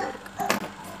കട്ട് ചെയ്ത് കൊടുക്കാം.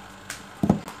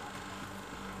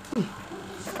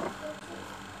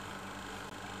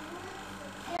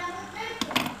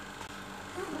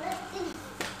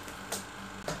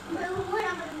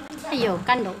 അയ്യോ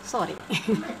കണ്ടോ, സോറി,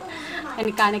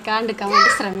 എനിക്ക് കാണിക്കാണ്ടിരിക്കാൻ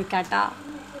വേണ്ടി ശ്രമിക്കാട്ടാ.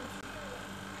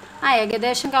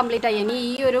 ഏകദേശം കംപ്ലീറ്റ് ആയി. ഇനി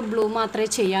ഈ ഒരു ബ്ലൂ മാത്രമേ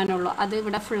ചെയ്യാനുള്ളൂ, അത്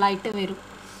ഇവിടെ ഫുള്ളായിട്ട് വരും.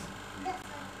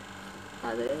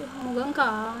 അത് മുഖം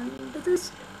കണ്ടത്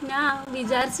ഞാൻ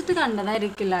വിചാരിച്ചിട്ട്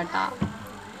കണ്ടതായിരിക്കില്ല കേട്ടാ,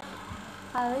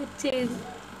 അത് ചെയ്ത്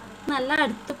നല്ല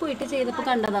അടുത്ത് പോയിട്ട് ചെയ്തപ്പോൾ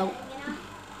കണ്ടതാവും.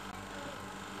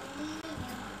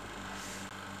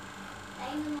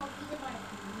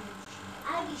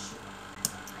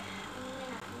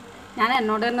 ഞാൻ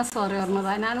എന്നോട് തന്നെ സോറി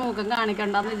പറഞ്ഞതാ, ഞാൻ മുഖം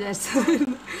കാണിക്കണ്ടെന്ന് വിചാരിച്ചത്,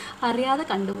 അറിയാതെ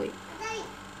കണ്ടുപോയി.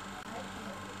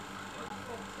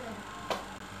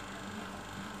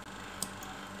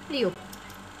 അയ്യോ,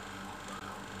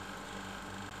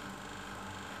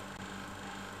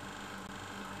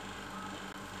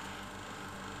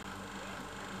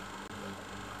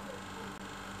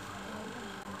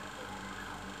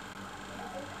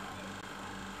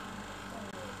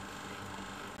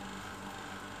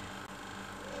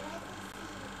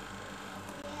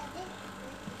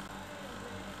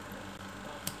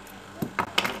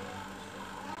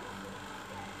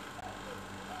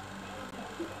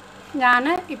 ഞാൻ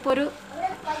ഇപ്പോൾ ഒരു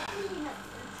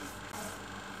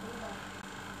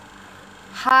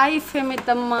ഹായ്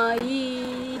ഫെമിത്തമ്മായി.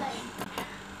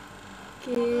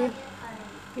 പിന്നെ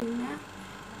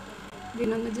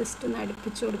ഇതിനൊന്ന് ജസ്റ്റ് ഒന്ന്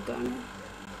അടുപ്പിച്ച് കൊടുക്കുകയാണ്.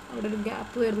 അവിടെ ഒരു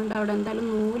ഗ്യാപ്പ് വരുന്നുണ്ട്. അവിടെ എന്തായാലും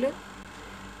നൂല്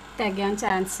തികയാൻ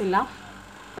ചാൻസ് ഇല്ല.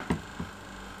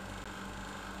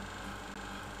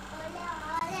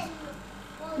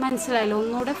 മനസ്സിലായില്ല,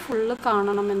 ഒന്നുകൂടെ ഫുള്ള്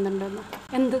കാണണം എന്നുണ്ടെന്ന്.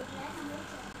 എന്ത്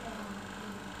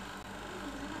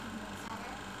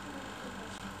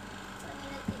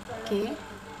ഓക്കെ.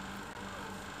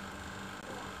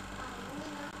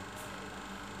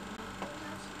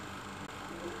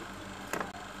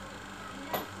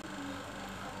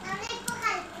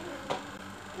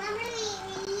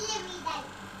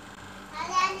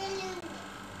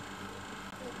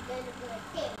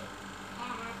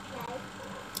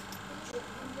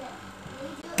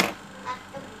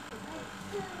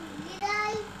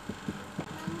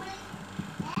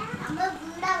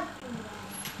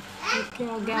 ഓക്കെ,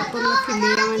 ആ ഗ്യാപ്പ് ഒന്ന് ഫില്ല്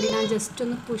ചെയ്യാൻ വേണ്ടി ഞാൻ ജസ്റ്റ്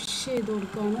ഒന്ന് പുഷ് ചെയ്ത്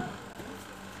കൊടുക്കുകയാണ്.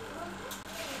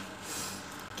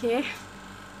 ഓക്കെ,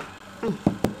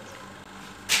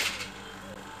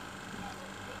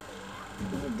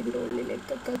 ഇതിൻ്റെ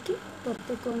ഉള്ളിലേക്കൊക്കെ ആക്കി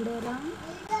പുറത്തേക്ക് കൊണ്ടുവരാം.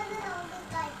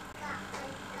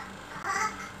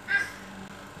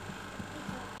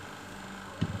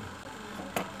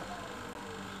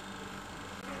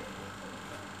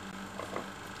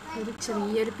 ഒരു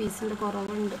ചെറിയൊരു പീസിൻ്റെ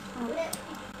കുറവുണ്ട്,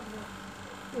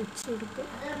 വെച്ചെടുക്കും.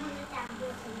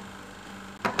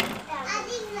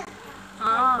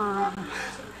 ആ,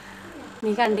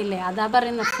 നീ കണ്ടില്ലേ, അതാ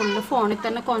പറയുന്നത്, ഫുള്ള് ഫോണിൽ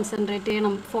തന്നെ കോൺസെൻട്രേറ്റ്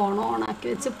ചെയ്യണം. ഫോൺ ഓണാക്കി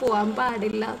വെച്ച് പോകാൻ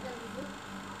പാടില്ല.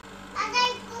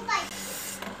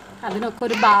 അതിനൊക്കെ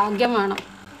ഒരു ഭാഗ്യം വേണം.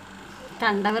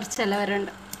 കണ്ടവർ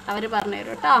ചിലവരുണ്ട്, അവർ പറഞ്ഞു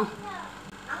തരും കേട്ടോ.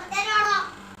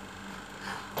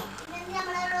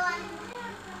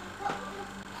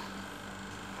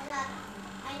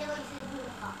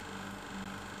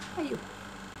 അയ്യോ,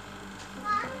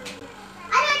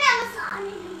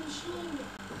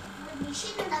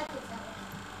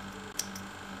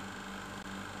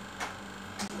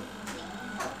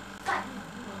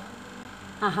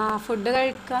 ആഹാ, ഫുഡ്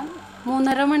കഴിക്കാൻ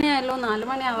 3:30 മണിയായല്ലോ, 4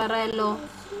 മണി ആവാറായല്ലോ.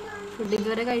 ഫുഡ്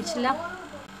ഇതുവരെ കഴിച്ചില്ല.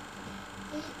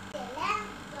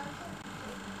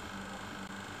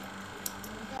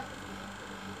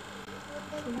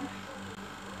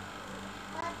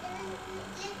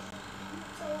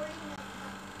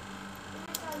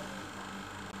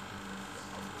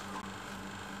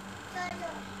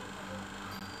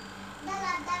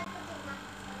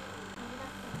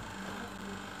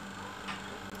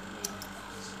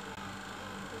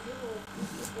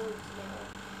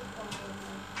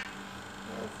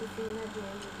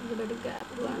 ഇവിടെ ഒരു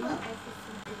ഗ്യാപ്പ് വേണം.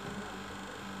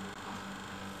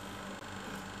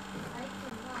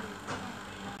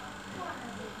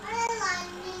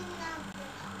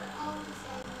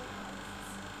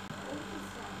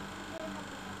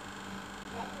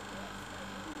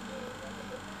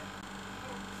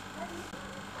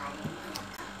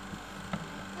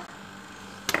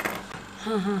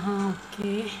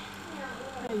 ഓക്കെ.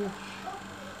 അയ്യോ,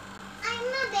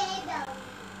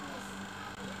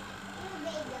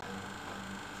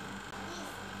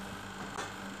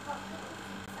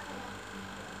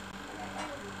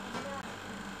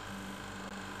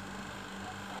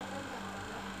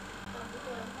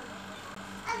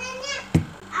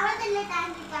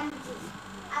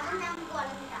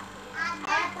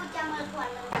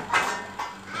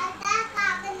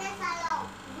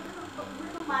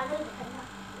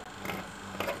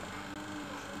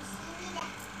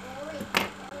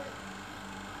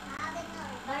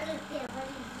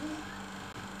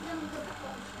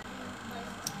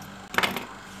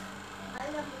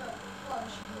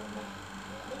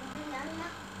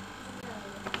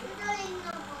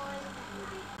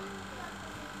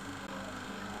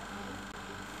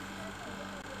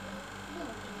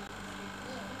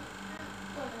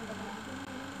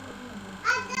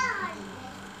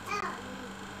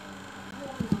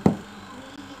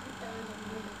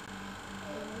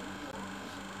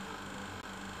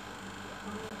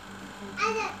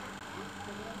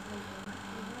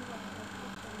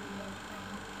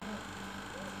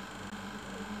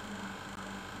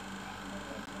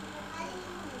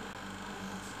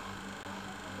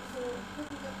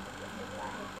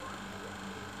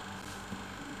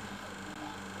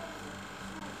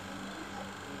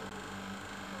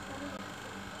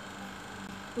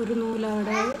 ഒരു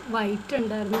നൂലവിടെ വൈറ്റ്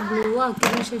ഉണ്ടായിരുന്നു, ബ്ലൂ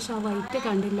ആക്കിയതിന് ശേഷം ആ വൈറ്റ്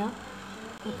കണ്ടില്ല.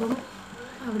 അപ്പം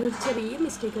അവിടെ ഒരു ചെറിയ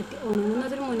മിസ്റ്റേക്ക് പറ്റി.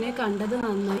 ഉണങ്ങുന്നതിന് മുന്നേ കണ്ടത്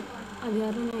നന്നായി, അത്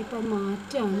കാരണം ഞാൻ ഇപ്പം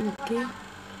മാറ്റാണ്. ഓക്കെ,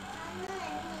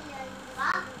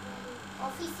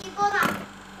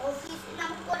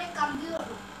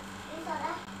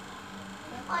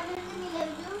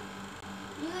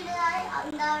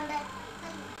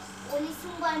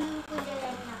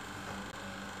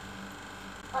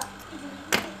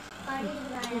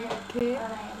 ഓക്കെ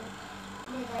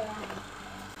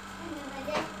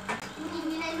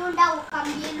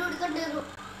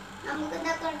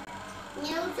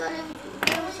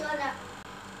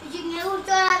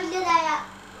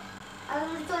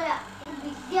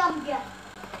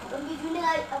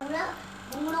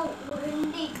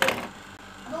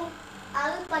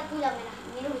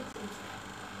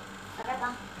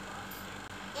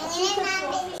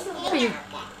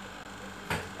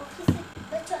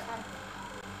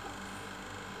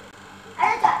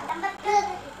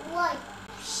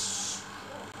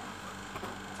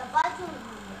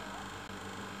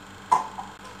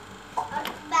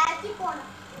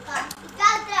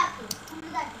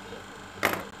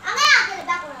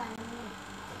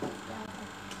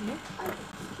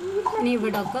ഇനി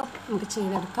ഇവിടെ ഒക്കെ നമുക്ക്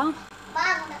ചെയ്തെടുക്കാം.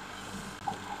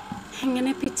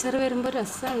 ഇങ്ങനെ പിക്ചർ വരുമ്പോൾ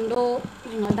രസമുണ്ടോ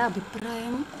നിങ്ങളുടെ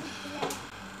അഭിപ്രായം?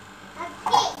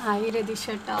 ഹായ്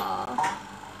രതീഷേട്ടാ.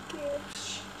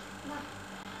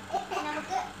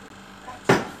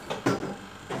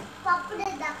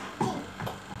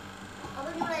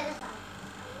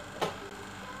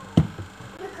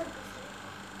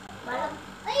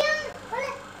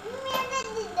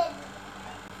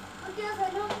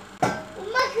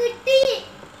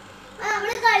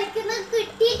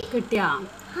 കിട്ടിയാ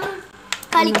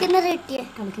കളിക്കുന്നത്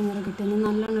കിട്ടിയ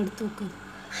നല്ലോണം എടുത്തു നോക്ക്.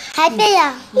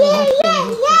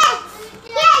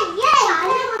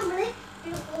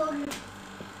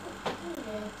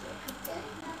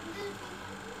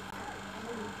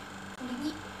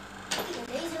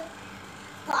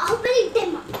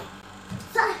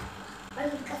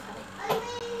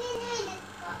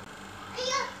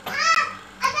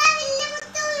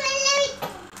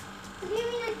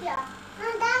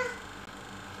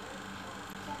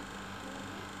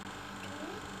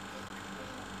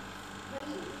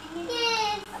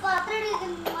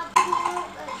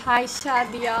 ഹായ്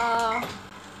ഷാദിയ.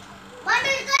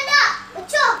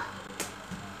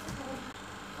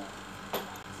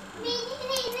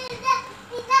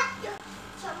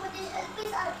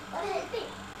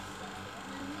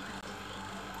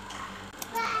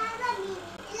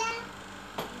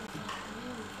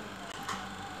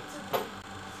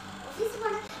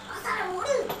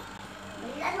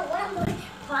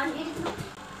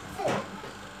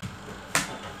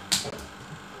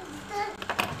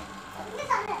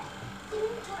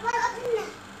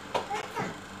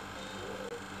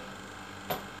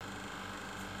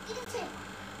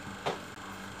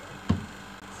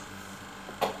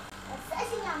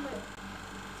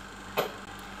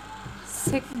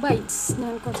 Sec bytes.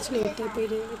 ഞാൻ കുറച്ച് ലേറ്റ് ആയിപ്പോയി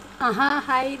രേവതി. ആഹാ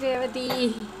ഹായ് രേവതി.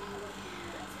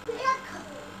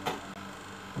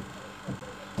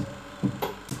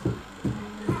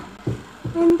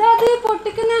 എന്താ അത്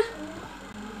പൊട്ടിക്കുന്ന?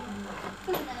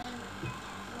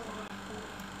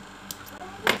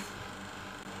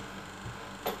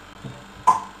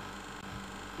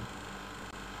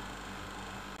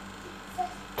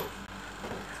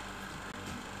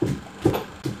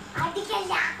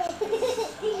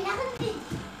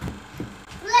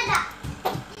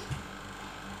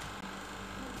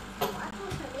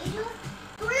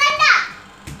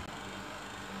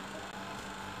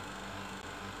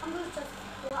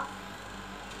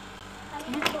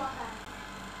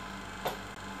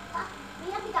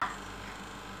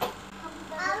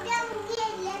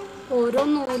 ഓരോ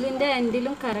നൂലിൻ്റെ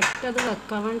എൻഡിലും കറക്റ്റ് അത്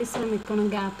വെക്കാൻ വേണ്ടി ശ്രമിക്കണം.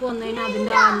 ഗ്യാപ്പ് വന്നു കഴിഞ്ഞാൽ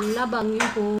അതിൻ്റെ എല്ലാ ഭംഗിയും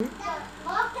പോവും.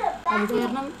 അത്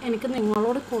കാരണം എനിക്ക്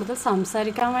നിങ്ങളോട് കൂടുതൽ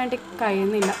സംസാരിക്കാൻ വേണ്ടി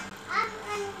കഴിയുന്നില്ല.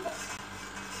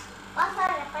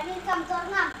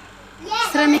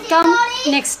 ശ്രമിക്കാം,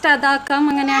 നെക്സ്റ്റ് അതാക്കാം.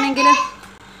 അങ്ങനെയാണെങ്കിൽ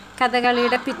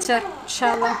കഥകളിയുടെ പിക്ചർ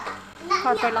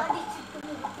കുഴപ്പമില്ല.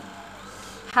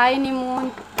 ഹായ് നിമോൻ.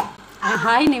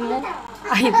 ഹായ് നിമു.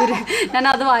 ഇതൊരു ഞാൻ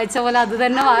അത് വായിച്ച പോലെ അത്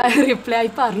തന്നെ റിപ്ലൈ ആയി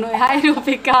പറഞ്ഞു. ഹായ്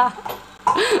രൂപിക.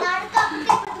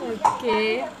 ഓക്കെ.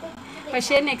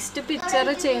 പക്ഷേ നെക്സ്റ്റ് പിക്ചർ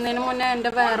ചെയ്യുന്നതിന് മുന്നേ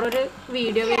എൻ്റെ വേറൊരു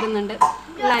വീഡിയോ വരുന്നുണ്ട്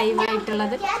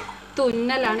ലൈവായിട്ടുള്ളത്.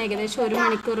 തുന്നലാണ്. ഏകദേശം 1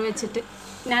 മണിക്കൂർ വെച്ചിട്ട്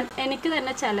എനിക്ക്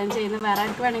തന്നെ ചലഞ്ച് ചെയ്യുന്നു. വേറെ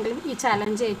ആർക്ക് വേണമെങ്കിലും ഈ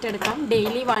ചലഞ്ച് ഏറ്റെടുക്കാം.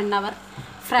 ഡെയിലി 1 അവർ.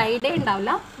 ഫ്രൈഡേ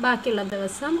ഉണ്ടാവില്ല, ബാക്കിയുള്ള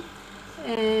ദിവസം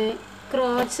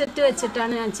ക്രോച്ചറ്റ്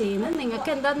വെച്ചിട്ടാണ് ഞാൻ ചെയ്യുന്നത്. നിങ്ങൾക്ക്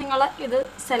എന്താ നിങ്ങൾ ഇത്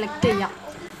സെലക്ട് ചെയ്യാം.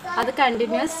 അത്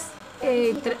കണ്ടിന്യൂസ്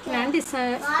ഞാൻ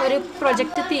ഒരു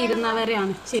പ്രൊജക്റ്റ്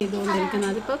തീരുന്നവരെയാണ് ചെയ്തുകൊണ്ടിരിക്കുന്നത്.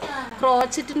 അതിപ്പോൾ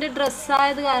ക്രോച്ചറ്റിൻ്റെ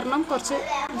ഡ്രസ്സായത് കാരണം കുറച്ച്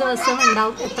ദിവസം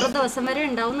ഉണ്ടാവും. എത്ര ദിവസം വരെ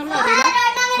ഉണ്ടാവും എന്നുള്ള അറിയില്ല.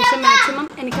 പക്ഷെ മാക്സിമം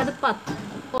എനിക്കത്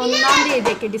 1-ാം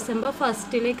തീയതിയൊക്കെ ഡിസംബർ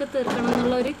 1st തീർക്കണം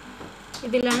എന്നുള്ളൊരു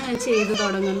ഇതിലാണ് ഞാൻ ചെയ്തു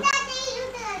തുടങ്ങുന്നത്.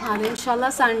 അത് ഇൻഷാല്ലാ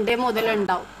സൺഡേ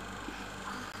മുതലുണ്ടാവും.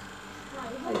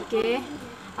 ഓക്കെ.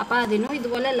 അപ്പോൾ അതിനും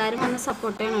ഇതുപോലെ എല്ലാവരും വന്ന്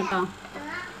സപ്പോർട്ട് ചെയ്യണം കേട്ടോ.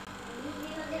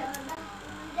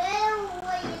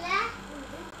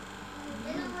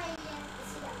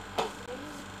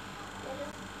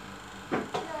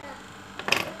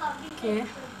 ഓക്കെ,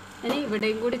 ഇനി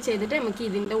ഇവിടെയും കൂടി ചെയ്തിട്ട് നമുക്ക്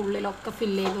ഇതിൻ്റെ ഉള്ളിലൊക്കെ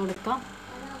ഫില്ല് ചെയ്ത് കൊടുക്കാം.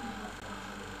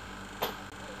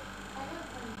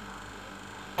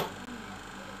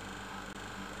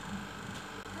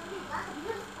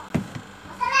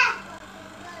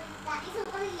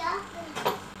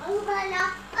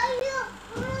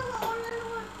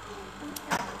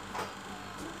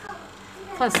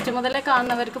 ഫസ്റ്റ് മുതലേ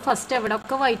കാണുന്നവർക്ക് ഫസ്റ്റ്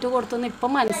എവിടെയൊക്കെ വൈറ്റ് കൊടുത്തെന്ന്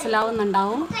ഇപ്പം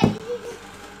മനസ്സിലാവുന്നുണ്ടാവും.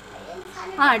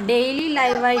 ഡെയിലി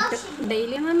ലൈവായിട്ട്,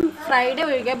 ഡെയിലി ഫ്രൈഡേ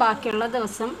ഒഴികെ ബാക്കിയുള്ള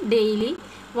ദിവസം ഡെയിലി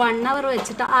 1 hour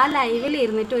വെച്ചിട്ട് ആ ലൈവിൽ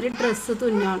ഇരുന്നിട്ട് ഒരു ഡ്രസ്സ്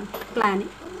തുന്നാണ് പ്ലാന്.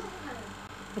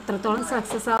 എത്രത്തോളം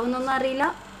സക്സസ് ആവുമെന്നൊന്നും അറിയില്ല.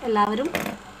 എല്ലാവരും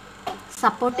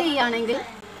സപ്പോർട്ട് ചെയ്യുകയാണെങ്കിൽ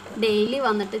ഡെയിലി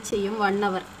വന്നിട്ട് ചെയ്യും 1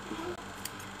 hour.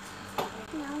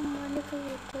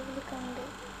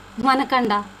 ഉമ്മാനെ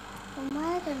കണ്ട?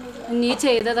 നീ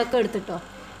ചെയ്തതൊക്കെ എടുത്തിട്ടോ,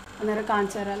 അന്നേരം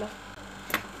കാണിച്ചു തരാലോ.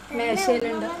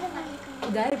 മേശയിലുണ്ട്,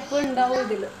 ഇതാ ഇപ്പൊ ഉണ്ടാവും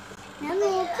ഇതില്.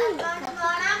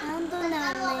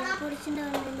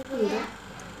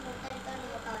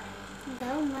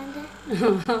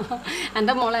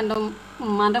 എൻ്റെ മോൾ എൻ്റെ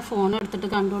ഉമ്മാൻ്റെ ഫോൺ എടുത്തിട്ട്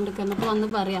കണ്ടുകൊണ്ടിരിക്കുന്നപ്പോൾ വന്ന്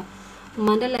പറയാം,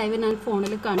 ഉമ്മാൻ്റെ ലൈവ് ഞാൻ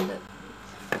ഫോണിൽ കണ്ട്.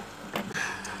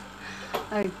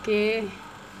 Okay,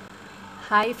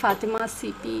 hi Fathima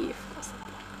CP.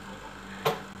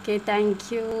 Okay, thank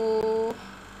you.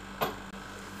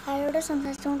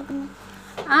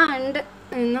 ഉണ്ട്.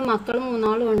 ഇന്ന് മക്കൾ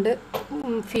 3 ഉണ്ട്.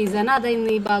 ഫിസന അതാ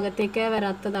ഇന്ന് ഈ ഭാഗത്തേക്ക്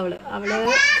വരാത്തത്. അവള്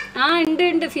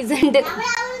ഉണ്ട് ഫിസ ഉണ്ട്.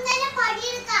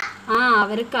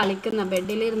 അവര് കളിക്കുന്ന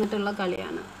ബെഡിലിരുന്നിട്ടുള്ള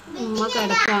കളിയാണ്. ഉമ്മ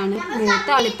കിടക്കാണ്. മൂത്ത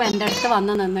ആളിപ്പം എൻ്റെ അടുത്ത്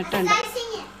വന്ന് നിന്നിട്ടുണ്ട്.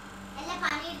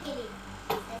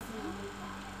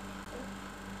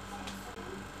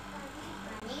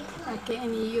 ഓക്കെ,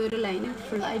 ഇനി ഈ ഒരു ലൈന്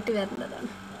ഫുള്ളായിട്ട്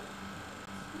വരേണ്ടതാണ്.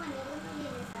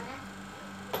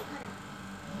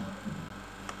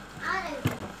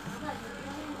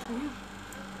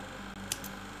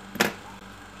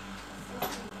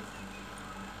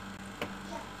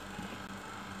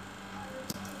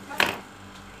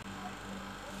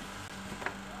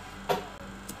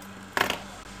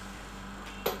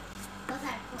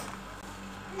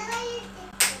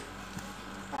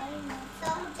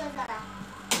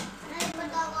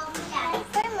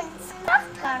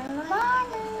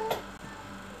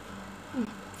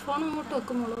 ഫോൺ അങ്ങോട്ട്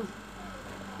വെക്കുമ്പോളോ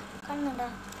കണ്ണുണ്ടോ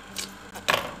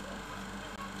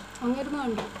അങ്ങനെ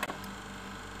കണ്ടു.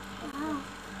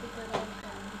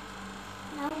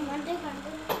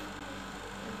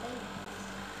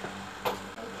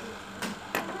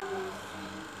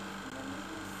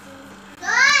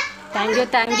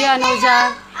 Thank you Anuja.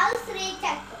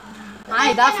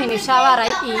 ഇതാ ഫിനിഷ്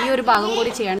ആവാറായി. ഈ ഒരു ഭാഗം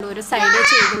കൂടി ചെയ്യണ്ട, ഒരു സൈഡേ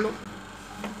ചെയ്തുള്ളൂ.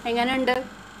 എങ്ങനെയുണ്ട്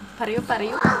പറയൂ.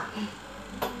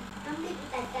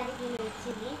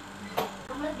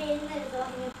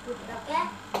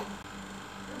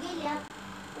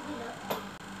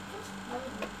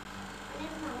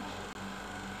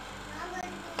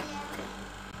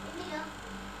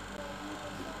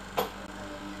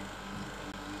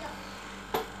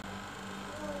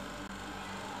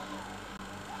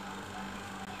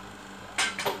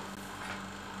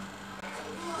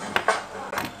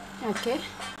 ഓക്കെ,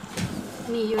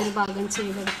 ഇനി ഈ ഒരു ഭാഗം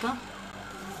ചെയ്തെടുക്കാം.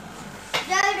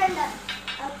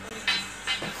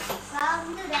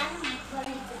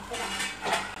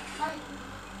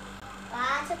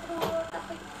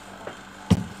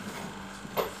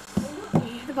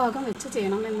 ഏത് ഭാഗം വെച്ച്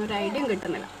ചെയ്യണം എന്നൊരു ഐഡിയ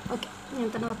കിട്ടുന്നില്ല. ഓക്കെ, ഞാൻ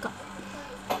തന്നെ വെക്കാം.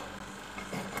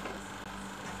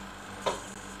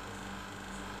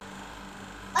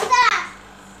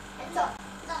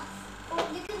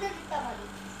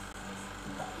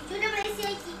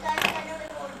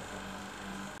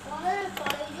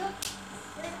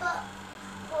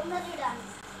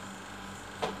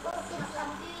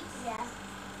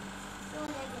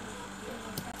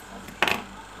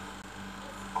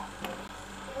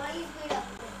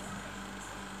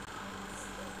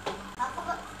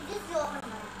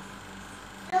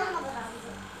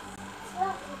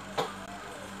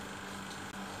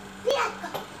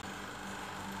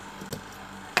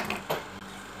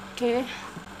 Okay.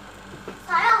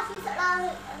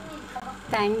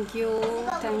 Thank you.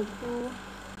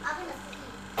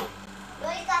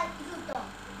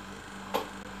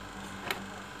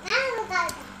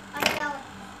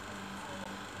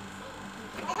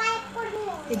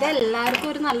 ഇതെല്ലാവർക്കും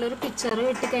ഒരു നല്ലൊരു പിക്ചർ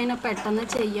കിട്ടിക്കഴിഞ്ഞാൽ പെട്ടെന്ന്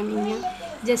ചെയ്യാം. ഇങ്ങനെ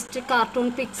ജസ്റ്റ് കാർട്ടൂൺ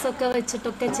പിക്സ് ഒക്കെ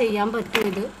വെച്ചിട്ടൊക്കെ ചെയ്യാൻ പറ്റും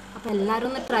ഇത്. അപ്പോൾ എല്ലാവരും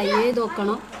ഒന്ന് ട്രൈ ചെയ്ത്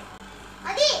നോക്കണം.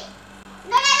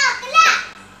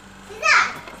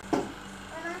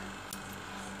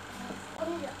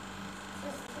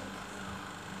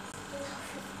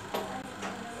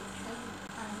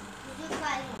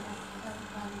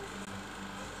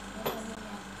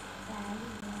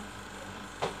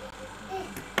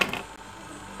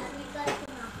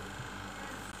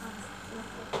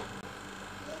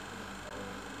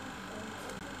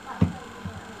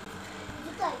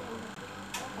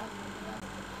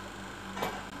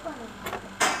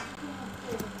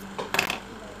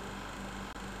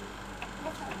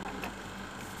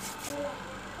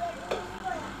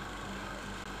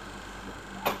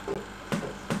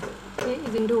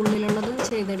 ഇതിൻ്റെ ഉള്ളിലുള്ളതും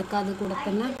ചെയ്തെടുക്കാം അത് കൂടെ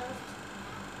തന്നെ.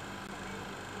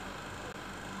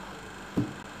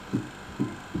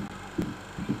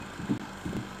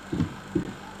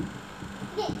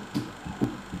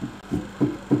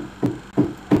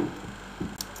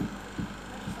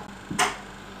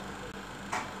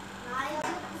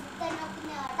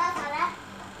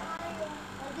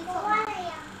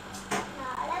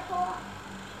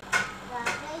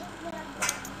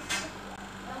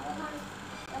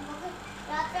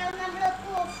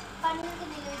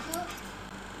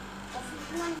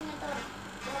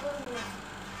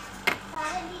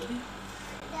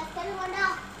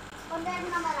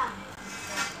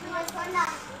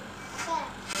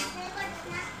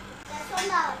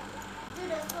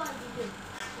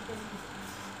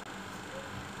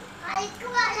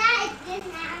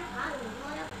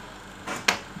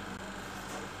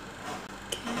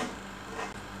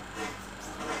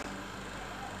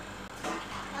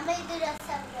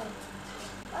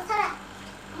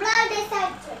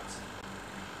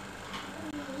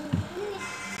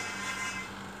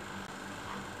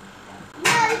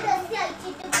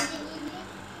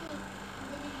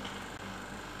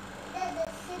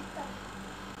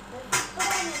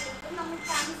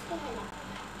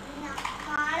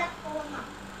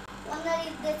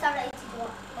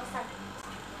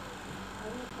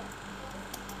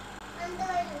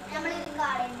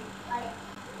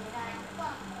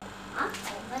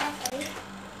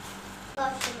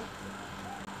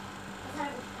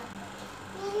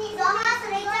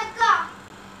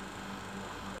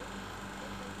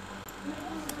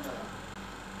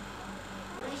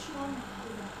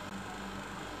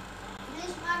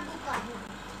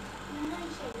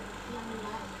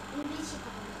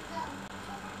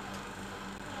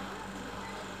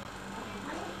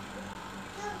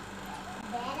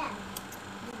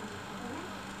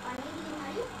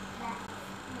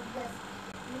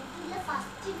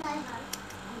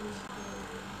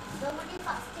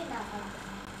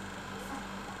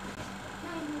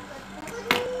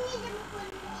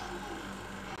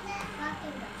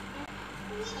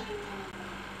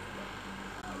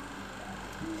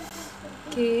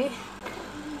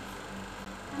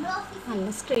 നല്ല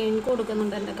സ്ട്രെയിൻ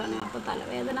കൊടുക്കുന്നുണ്ട് എൻ്റെ കണ്ണ്. അപ്പോൾ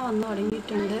തലവേദന വന്നു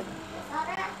തുടങ്ങിയിട്ടുണ്ട്.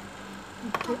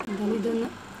 എന്തായാലും ഇതൊന്ന്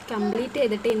കംപ്ലീറ്റ്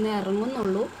ചെയ്തിട്ട് ഇന്ന്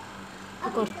ഇറങ്ങുന്നുള്ളൂ.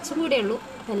 കുറച്ചും കൂടെ ഉള്ളൂ.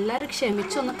 അപ്പോൾ എല്ലാവരും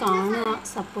ക്ഷമിച്ചൊന്ന് കാണുക,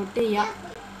 സപ്പോർട്ട് ചെയ്യുക.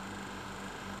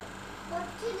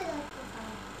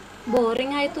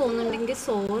 ബോറിംഗ് ആയി തോന്നുന്നുണ്ടെങ്കിൽ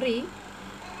സോറി.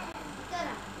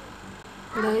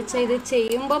 എന്താ വെച്ചാൽ ഇത്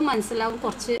ചെയ്യുമ്പോൾ മനസ്സിലാവും,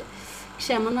 കുറച്ച്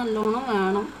ക്ഷമ നല്ലോണം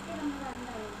വേണം.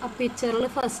 ആ പിക്ചറിൽ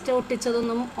ഫസ്റ്റ്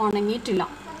ഒട്ടിച്ചതൊന്നും ഉണങ്ങിയിട്ടില്ല.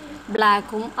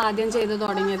 ബ്ലാക്കും ആദ്യം ചെയ്ത്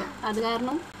തുടങ്ങിയത്. അത്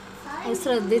കാരണം അത്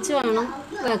ശ്രദ്ധിച്ച് വേണം.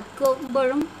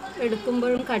 വെക്കുമ്പോഴും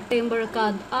എടുക്കുമ്പോഴും കട്ട് ചെയ്യുമ്പോഴൊക്കെ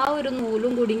ആ ഒരു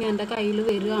നൂലും കുടുങ്ങി എൻ്റെ കയ്യിൽ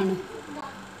വരികയാണ്.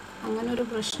 അങ്ങനെ ഒരു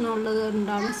പ്രശ്നമുള്ളത്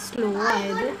കൊണ്ടാണ് സ്ലോ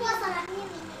ആയത്.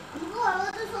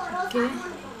 ഓക്കെ,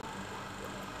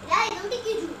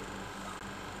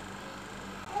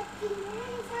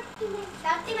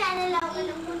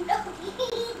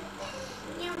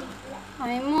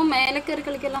 അയ്മോ മേലെ കയറി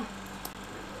കളിക്കല്ല.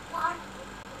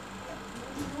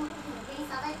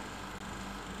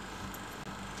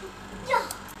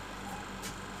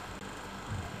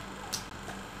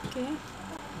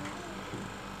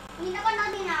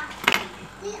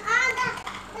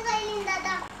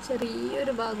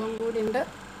 ചെറിയൊരു ഭാഗം കൂടി ഉണ്ട്.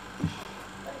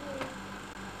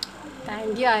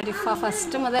 Thank you Arifa.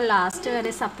 ഫസ്റ്റ് മുതൽ ലാസ്റ്റ്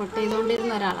വരെ സപ്പോർട്ട്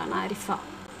ചെയ്തുകൊണ്ടിരുന്ന ഒരാളാണ് ആരിഫ.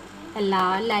 എല്ലാ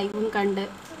ലൈവും കണ്ട്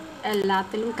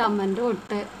എല്ലാത്തിലും കമൻറ്റും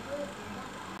ഇട്ട്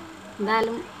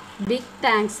എന്തായാലും ബിഗ്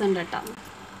താങ്ക്സ് ഉണ്ട് കേട്ടോ.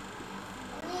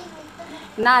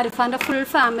 ഇന്ന് ആരിഫാൻ്റെ ഫുൾ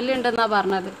ഫാമിലി ഉണ്ടെന്നാണ്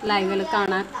പറഞ്ഞത് ലൈവിൽ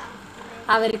കാണാൻ.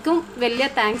 അവർക്കും വലിയ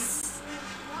താങ്ക്സ്.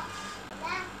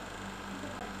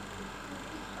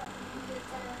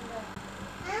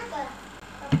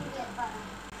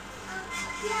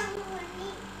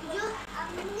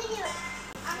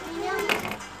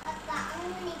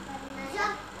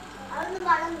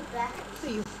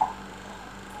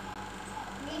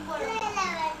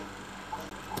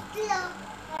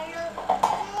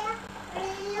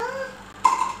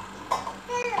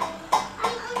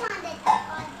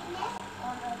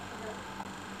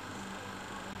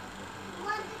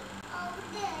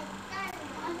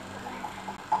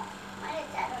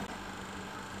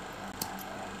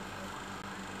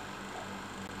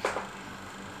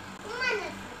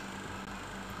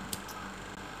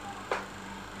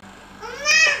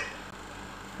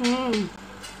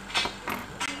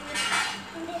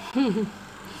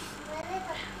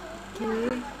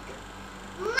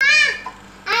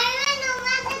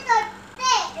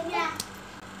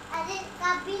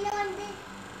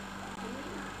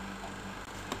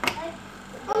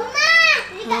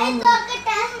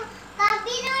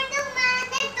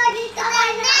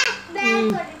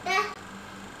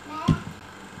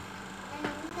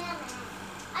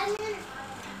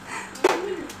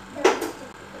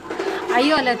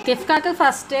 അയ്യോ ലത്തീഫ്ക്കാക്ക്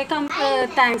ഫസ്റ്റ്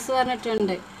താങ്ക്സ്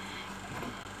പറഞ്ഞിട്ടുണ്ട്.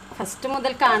 ഫസ്റ്റ്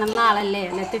മുതൽ കാണുന്ന ആളല്ലേ.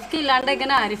 ലത്തീഫ്ക്ക് ഇല്ലാണ്ട്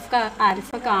എങ്ങനെ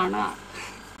ആരിഫ കാണുക?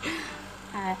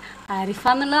 ആരിഫ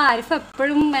എന്നുള്ളത് ആരിഫ്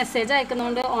എപ്പോഴും മെസ്സേജ്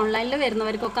അയക്കുന്നതുകൊണ്ട് ഓൺലൈനിൽ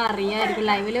വരുന്നവർക്കൊക്കെ അറിയാമായിരിക്കും,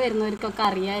 ലൈവിൽ വരുന്നവർക്കൊക്കെ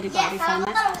അറിയാമായിരിക്കും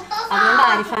ആരിഫാനെ. അതുകൊണ്ട്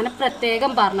ആരിഫാനെ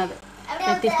പ്രത്യേകം പറഞ്ഞത്.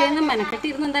 ലത്തീഫ്ക്ക്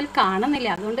മെനക്കെട്ടിരുന്ന് എന്തായാലും കാണുന്നില്ല.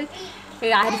 അതുകൊണ്ട്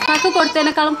ആരിഫാക്ക്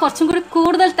കൊടുത്തതിനേക്കാളും കുറച്ചും കൂടി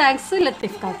കൂടുതൽ താങ്ക്സ്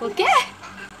ലത്തീഫ്ക്കാക്ക്. ഓക്കെ,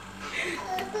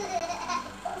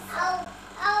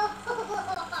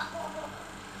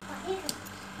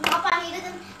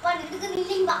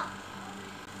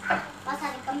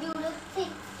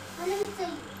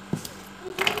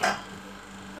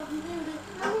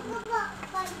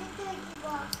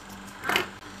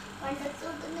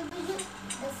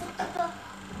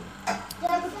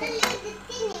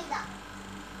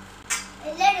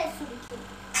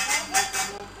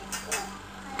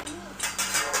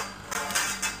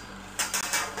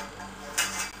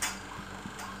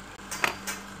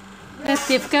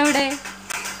 ലത്തീഫ്ക്ക എവിടെ?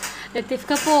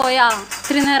 ലത്തീഫ്ക്ക പോയാ?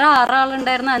 ഇത്തിരി നേരം 6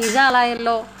 ആളുണ്ടായിരുന്നു, 5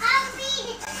 ആളായല്ലോ.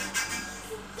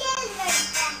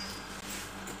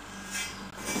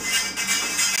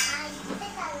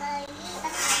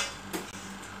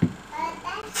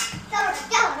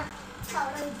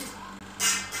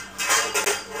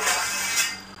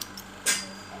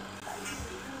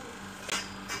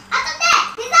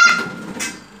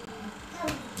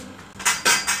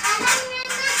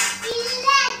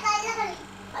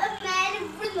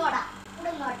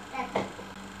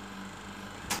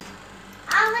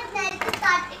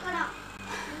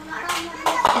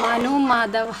 മനു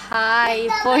മാധവ് ഹായ്,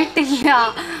 പോയിട്ടില്ല.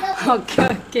 Okay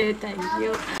okay, thank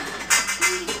you.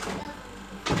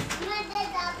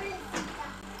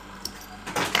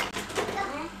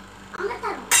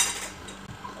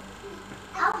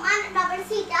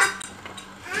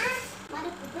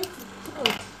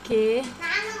 Okay,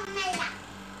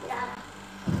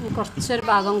 കുറച്ചൊരു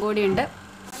ഭാഗം കൂടി ഉണ്ട്,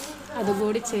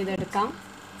 അതുകൂടി ചെയ്തെടുക്കാം.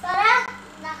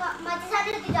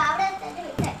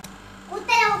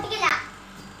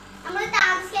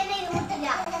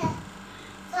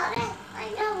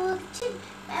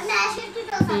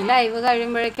 ഈ ലൈവ്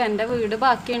കഴിയുമ്പോഴേക്കും എൻ്റെ വീട്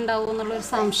ബാക്കി ഉണ്ടാവും എന്നുള്ളൊരു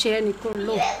സംശയം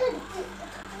എനിക്കുള്ളൂ.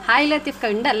 ഹായ്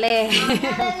ലത്തീഫ്ക്ക ഉണ്ടല്ലേ?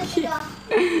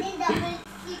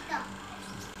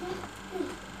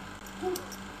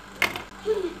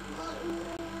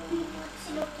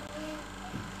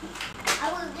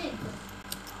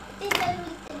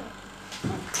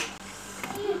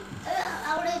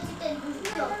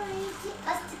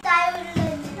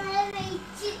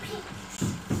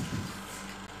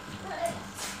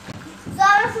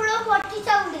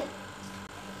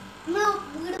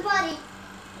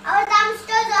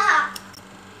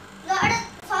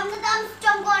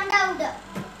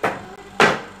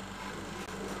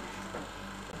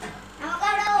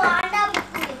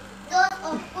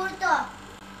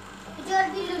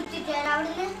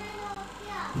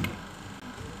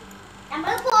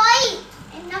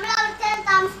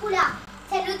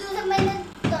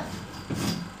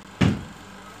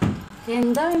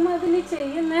 എന്താ അതിന്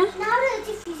ചെയ്യുന്നേ?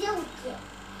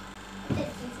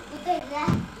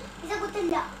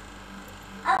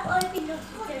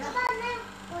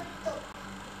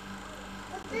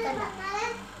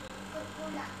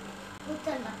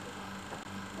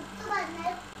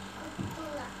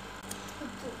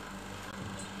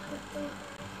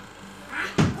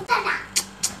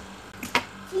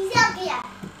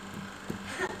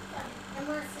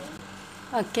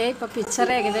 ഓക്കെ, ഇപ്പോൾ പിക്ചർ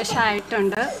ഏകദേശം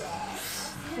ആയിട്ടുണ്ട്.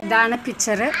 ഇതാണ്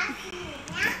പിക്ചർ.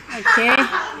 ഓക്കെ,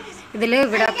 ഇതിൽ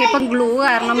ഇവിടെയൊക്കെ ഇപ്പം ഗ്ലൂ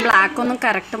കാരണം ബ്ലാക്കൊന്നും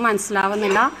കറക്റ്റ്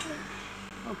മനസ്സിലാവുന്നില്ല.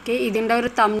 ഓക്കെ, ഇതിൻ്റെ ഒരു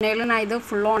തംബ്നെയിൽ ഞാൻ ഇത്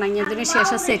ഫുൾ ഉണങ്ങിയതിന്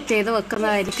ശേഷം സെറ്റ് ചെയ്ത്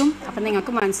വെക്കുന്നതായിരിക്കും. അപ്പം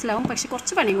നിങ്ങൾക്ക് മനസ്സിലാവും. പക്ഷെ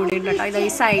കുറച്ച് പണി കൂടി ഉണ്ട് കേട്ടോ. ഇത്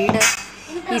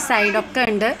ഈ സൈഡൊക്കെ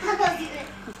ഉണ്ട്.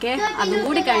 ഓക്കെ, അതും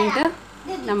കൂടി കഴിഞ്ഞിട്ട്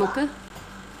നമുക്ക്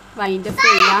വൈൻഡപ്പ്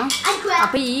ചെയ്യാം.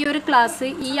 അപ്പോൾ ഈ ഒരു ക്ലാസ്,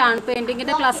 ഈ ആൺ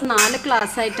പെയിൻറ്റിങ്ങിൻ്റെ ക്ലാസ് 4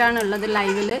 ക്ലാസ് ആയിട്ടാണ് ഉള്ളത്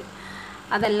ലൈവിൽ.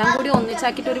 അതെല്ലാം കൂടി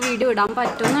ഒന്നിച്ചാക്കിയിട്ട് ഒരു വീഡിയോ ഇടാൻ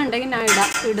പറ്റുമെന്നുണ്ടെങ്കിൽ ഞാൻ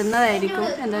ഇടുന്നതായിരിക്കും.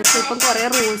 എന്താ വെച്ചാൽ ഇപ്പം കുറേ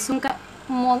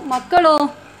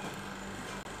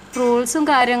റൂൾസും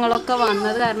കാര്യങ്ങളൊക്കെ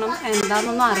വന്നത് കാരണം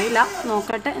എന്താണെന്നൊന്നും അറിയില്ല.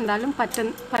 നോക്കട്ടെ, എന്തായാലും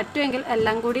പറ്റുമെങ്കിൽ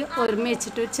എല്ലാം കൂടി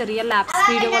ഒരുമിച്ചിട്ട് ചെറിയ ലാപ്സ്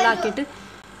വീഡിയോ പോലെ ആക്കിയിട്ട്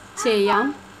ചെയ്യാം.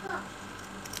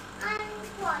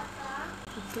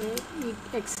 ഓക്കെ, ഈ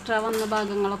എക്സ്ട്രാ വന്ന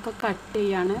ഭാഗങ്ങളൊക്കെ കട്ട്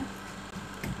ചെയ്യാണ്.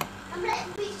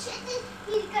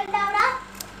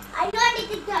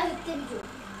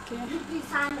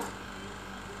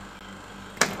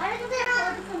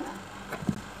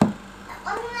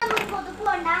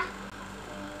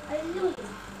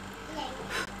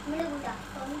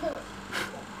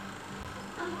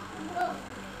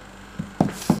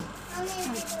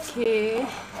 ഓക്കേ,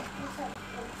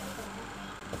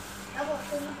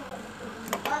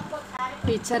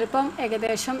 പിക്ചർ ഇപ്പം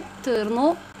ഏകദേശം തീർന്നു,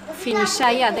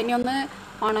 ഫിനിഷായി. അതിനെ ഒന്ന്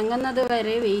ഉണങ്ങുന്നത്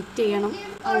വരെ വെയിറ്റ് ചെയ്യണം.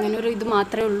 അങ്ങനൊരു ഇത്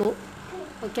മാത്രമേ ഉള്ളൂ.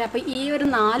 ഓക്കെ, അപ്പോൾ ഈ ഒരു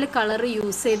 4 കളർ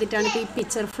യൂസ് ചെയ്തിട്ടാണ് ഇപ്പോൾ ഈ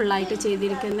പിക്ചർ ഫുള്ളായിട്ട്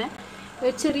ചെയ്തിരിക്കുന്നത്.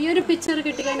 ഒരു ചെറിയൊരു പിക്ചർ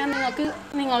കിട്ടിക്കഴിഞ്ഞാൽ നിങ്ങൾക്ക്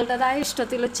നിങ്ങളുടേതായ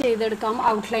ഇഷ്ടത്തിൽ ചെയ്തെടുക്കാം.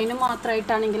 ഔട്ട്ലൈന്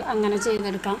മാത്രമായിട്ടാണെങ്കിൽ അങ്ങനെ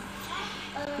ചെയ്തെടുക്കാം.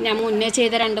 ഞാൻ മുന്നേ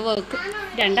ചെയ്ത 2 വർക്ക്,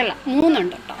 2 അല്ല 3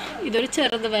 ഉണ്ട് കേട്ടോ. ഇതൊരു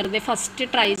ചെറുത് വെറുതെ ഫസ്റ്റ്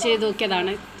ട്രൈ ചെയ്ത്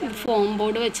നോക്കിയതാണ്. ഇത് ഫോം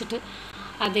ബോർഡ് വെച്ചിട്ട്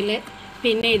അതിൽ.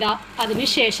 പിന്നെ ഇതാ അതിന്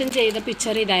ശേഷം ചെയ്ത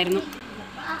പിക്ചർ ഇതായിരുന്നു,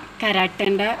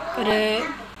 കരാട്ടേൻ്റെ ഒരു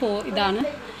ഇതാണ്.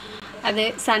 അത്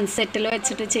സൺസെറ്റിൽ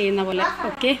വെച്ചിട്ട് ചെയ്യുന്ന പോലെ.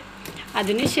 ഓക്കെ,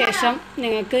 അതിന് ശേഷം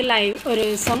നിങ്ങൾക്ക് ലൈവ് ഒരു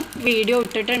ദിവസം വീഡിയോ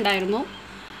ഇട്ടിട്ടുണ്ടായിരുന്നു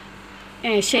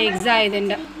ഷെയ്ഖ്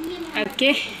സായിദിൻ്റെ.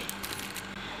 ഓക്കെ,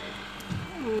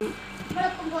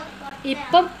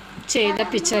 ഇപ്പം ചെയ്ത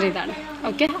പിക്ചർ ഇതാണ്.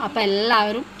 ഓക്കെ, അപ്പോൾ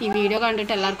എല്ലാവരും ഈ വീഡിയോ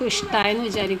കണ്ടിട്ട് എല്ലാവർക്കും ഇഷ്ടമായെന്ന്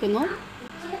വിചാരിക്കുന്നു.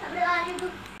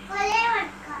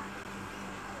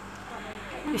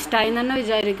 ഇഷ്ടമായി തന്നെ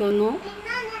വിചാരിക്കുന്നു.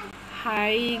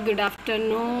 Hi, good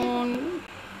afternoon.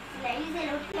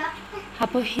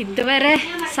 അപ്പോൾ ഇതുവരെ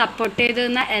സപ്പോർട്ട്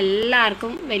ചെയ്തിരുന്ന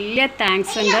എല്ലാവർക്കും വലിയ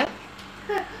താങ്ക്സ് ഉണ്ട്.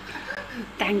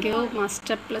 Thank you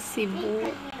master plus Sibu.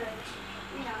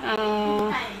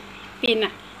 പിന്നെ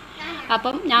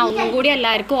അപ്പം ഞാൻ ഒന്നും കൂടി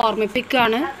എല്ലാവർക്കും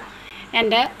ഓർമ്മിപ്പിക്കുകയാണ്,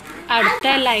 എൻ്റെ അടുത്ത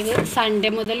ലൈവ് സൺഡേ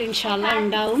മുതൽ ഇൻഷാല്ലാ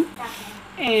ഉണ്ടാവും.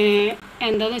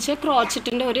 എന്താണെന്ന് വെച്ചാൽ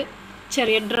ക്രോച്ചറ്റിൻ്റെ ഒരു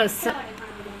ചെറിയ ഡ്രസ്സ്,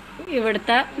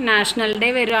 ഇവിടുത്തെ നാഷണൽ ഡേ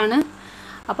വരുവാണ്.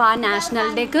 അപ്പോൾ ആ നാഷണൽ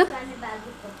ഡേക്ക്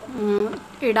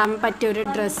ഇടാൻ പറ്റിയൊരു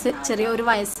ഡ്രസ്സ്, ചെറിയ ഒരു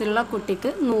വയസ്സുള്ള കുട്ടിക്ക്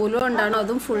നൂല് കൊണ്ടാണ്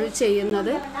അതും ഫുൾ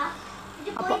ചെയ്യുന്നത്.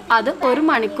 അപ്പോൾ അത് 1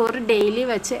 മണിക്കൂർ ഡെയിലി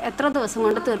വെച്ച് എത്ര ദിവസം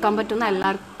കൊണ്ട് തീർക്കാൻ പറ്റുമെന്ന്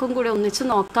എല്ലാവർക്കും കൂടി ഒന്നിച്ച്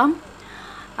നോക്കാം.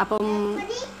 അപ്പം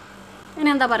ഇനി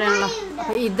എന്താ പറയാനുള്ളൂ.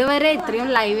 അപ്പോൾ ഇതുവരെ ഇത്രയും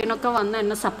ലൈവിനൊക്കെ വന്ന്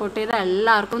എന്നെ സപ്പോർട്ട് ചെയ്ത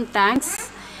എല്ലാവർക്കും താങ്ക്സ്.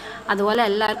 അതുപോലെ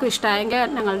എല്ലാവർക്കും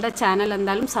ഇഷ്ടമായെങ്കിൽ ഞങ്ങളുടെ ചാനൽ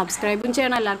എന്തായാലും സബ്സ്ക്രൈബും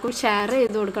ചെയ്യണം, എല്ലാവർക്കും ഷെയർ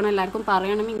ചെയ്ത് കൊടുക്കണം, എല്ലാവർക്കും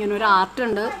പറയണം ഇങ്ങനൊരു ആർട്ട്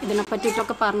ഉണ്ട്, ഇതിനെ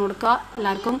പറ്റിയിട്ടൊക്കെ പറഞ്ഞു കൊടുക്കുക.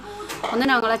 എല്ലാവർക്കും ഒന്ന്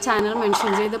ഞങ്ങളെ ചാനൽ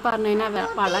മെൻഷൻ ചെയ്ത് പറഞ്ഞു കഴിഞ്ഞാൽ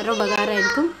വളരെ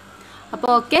ഉപകാരമായിരിക്കും. അപ്പോൾ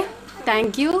ഓക്കെ,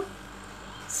 താങ്ക് യു.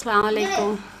 അസ്സലാമു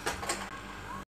അലൈക്കും.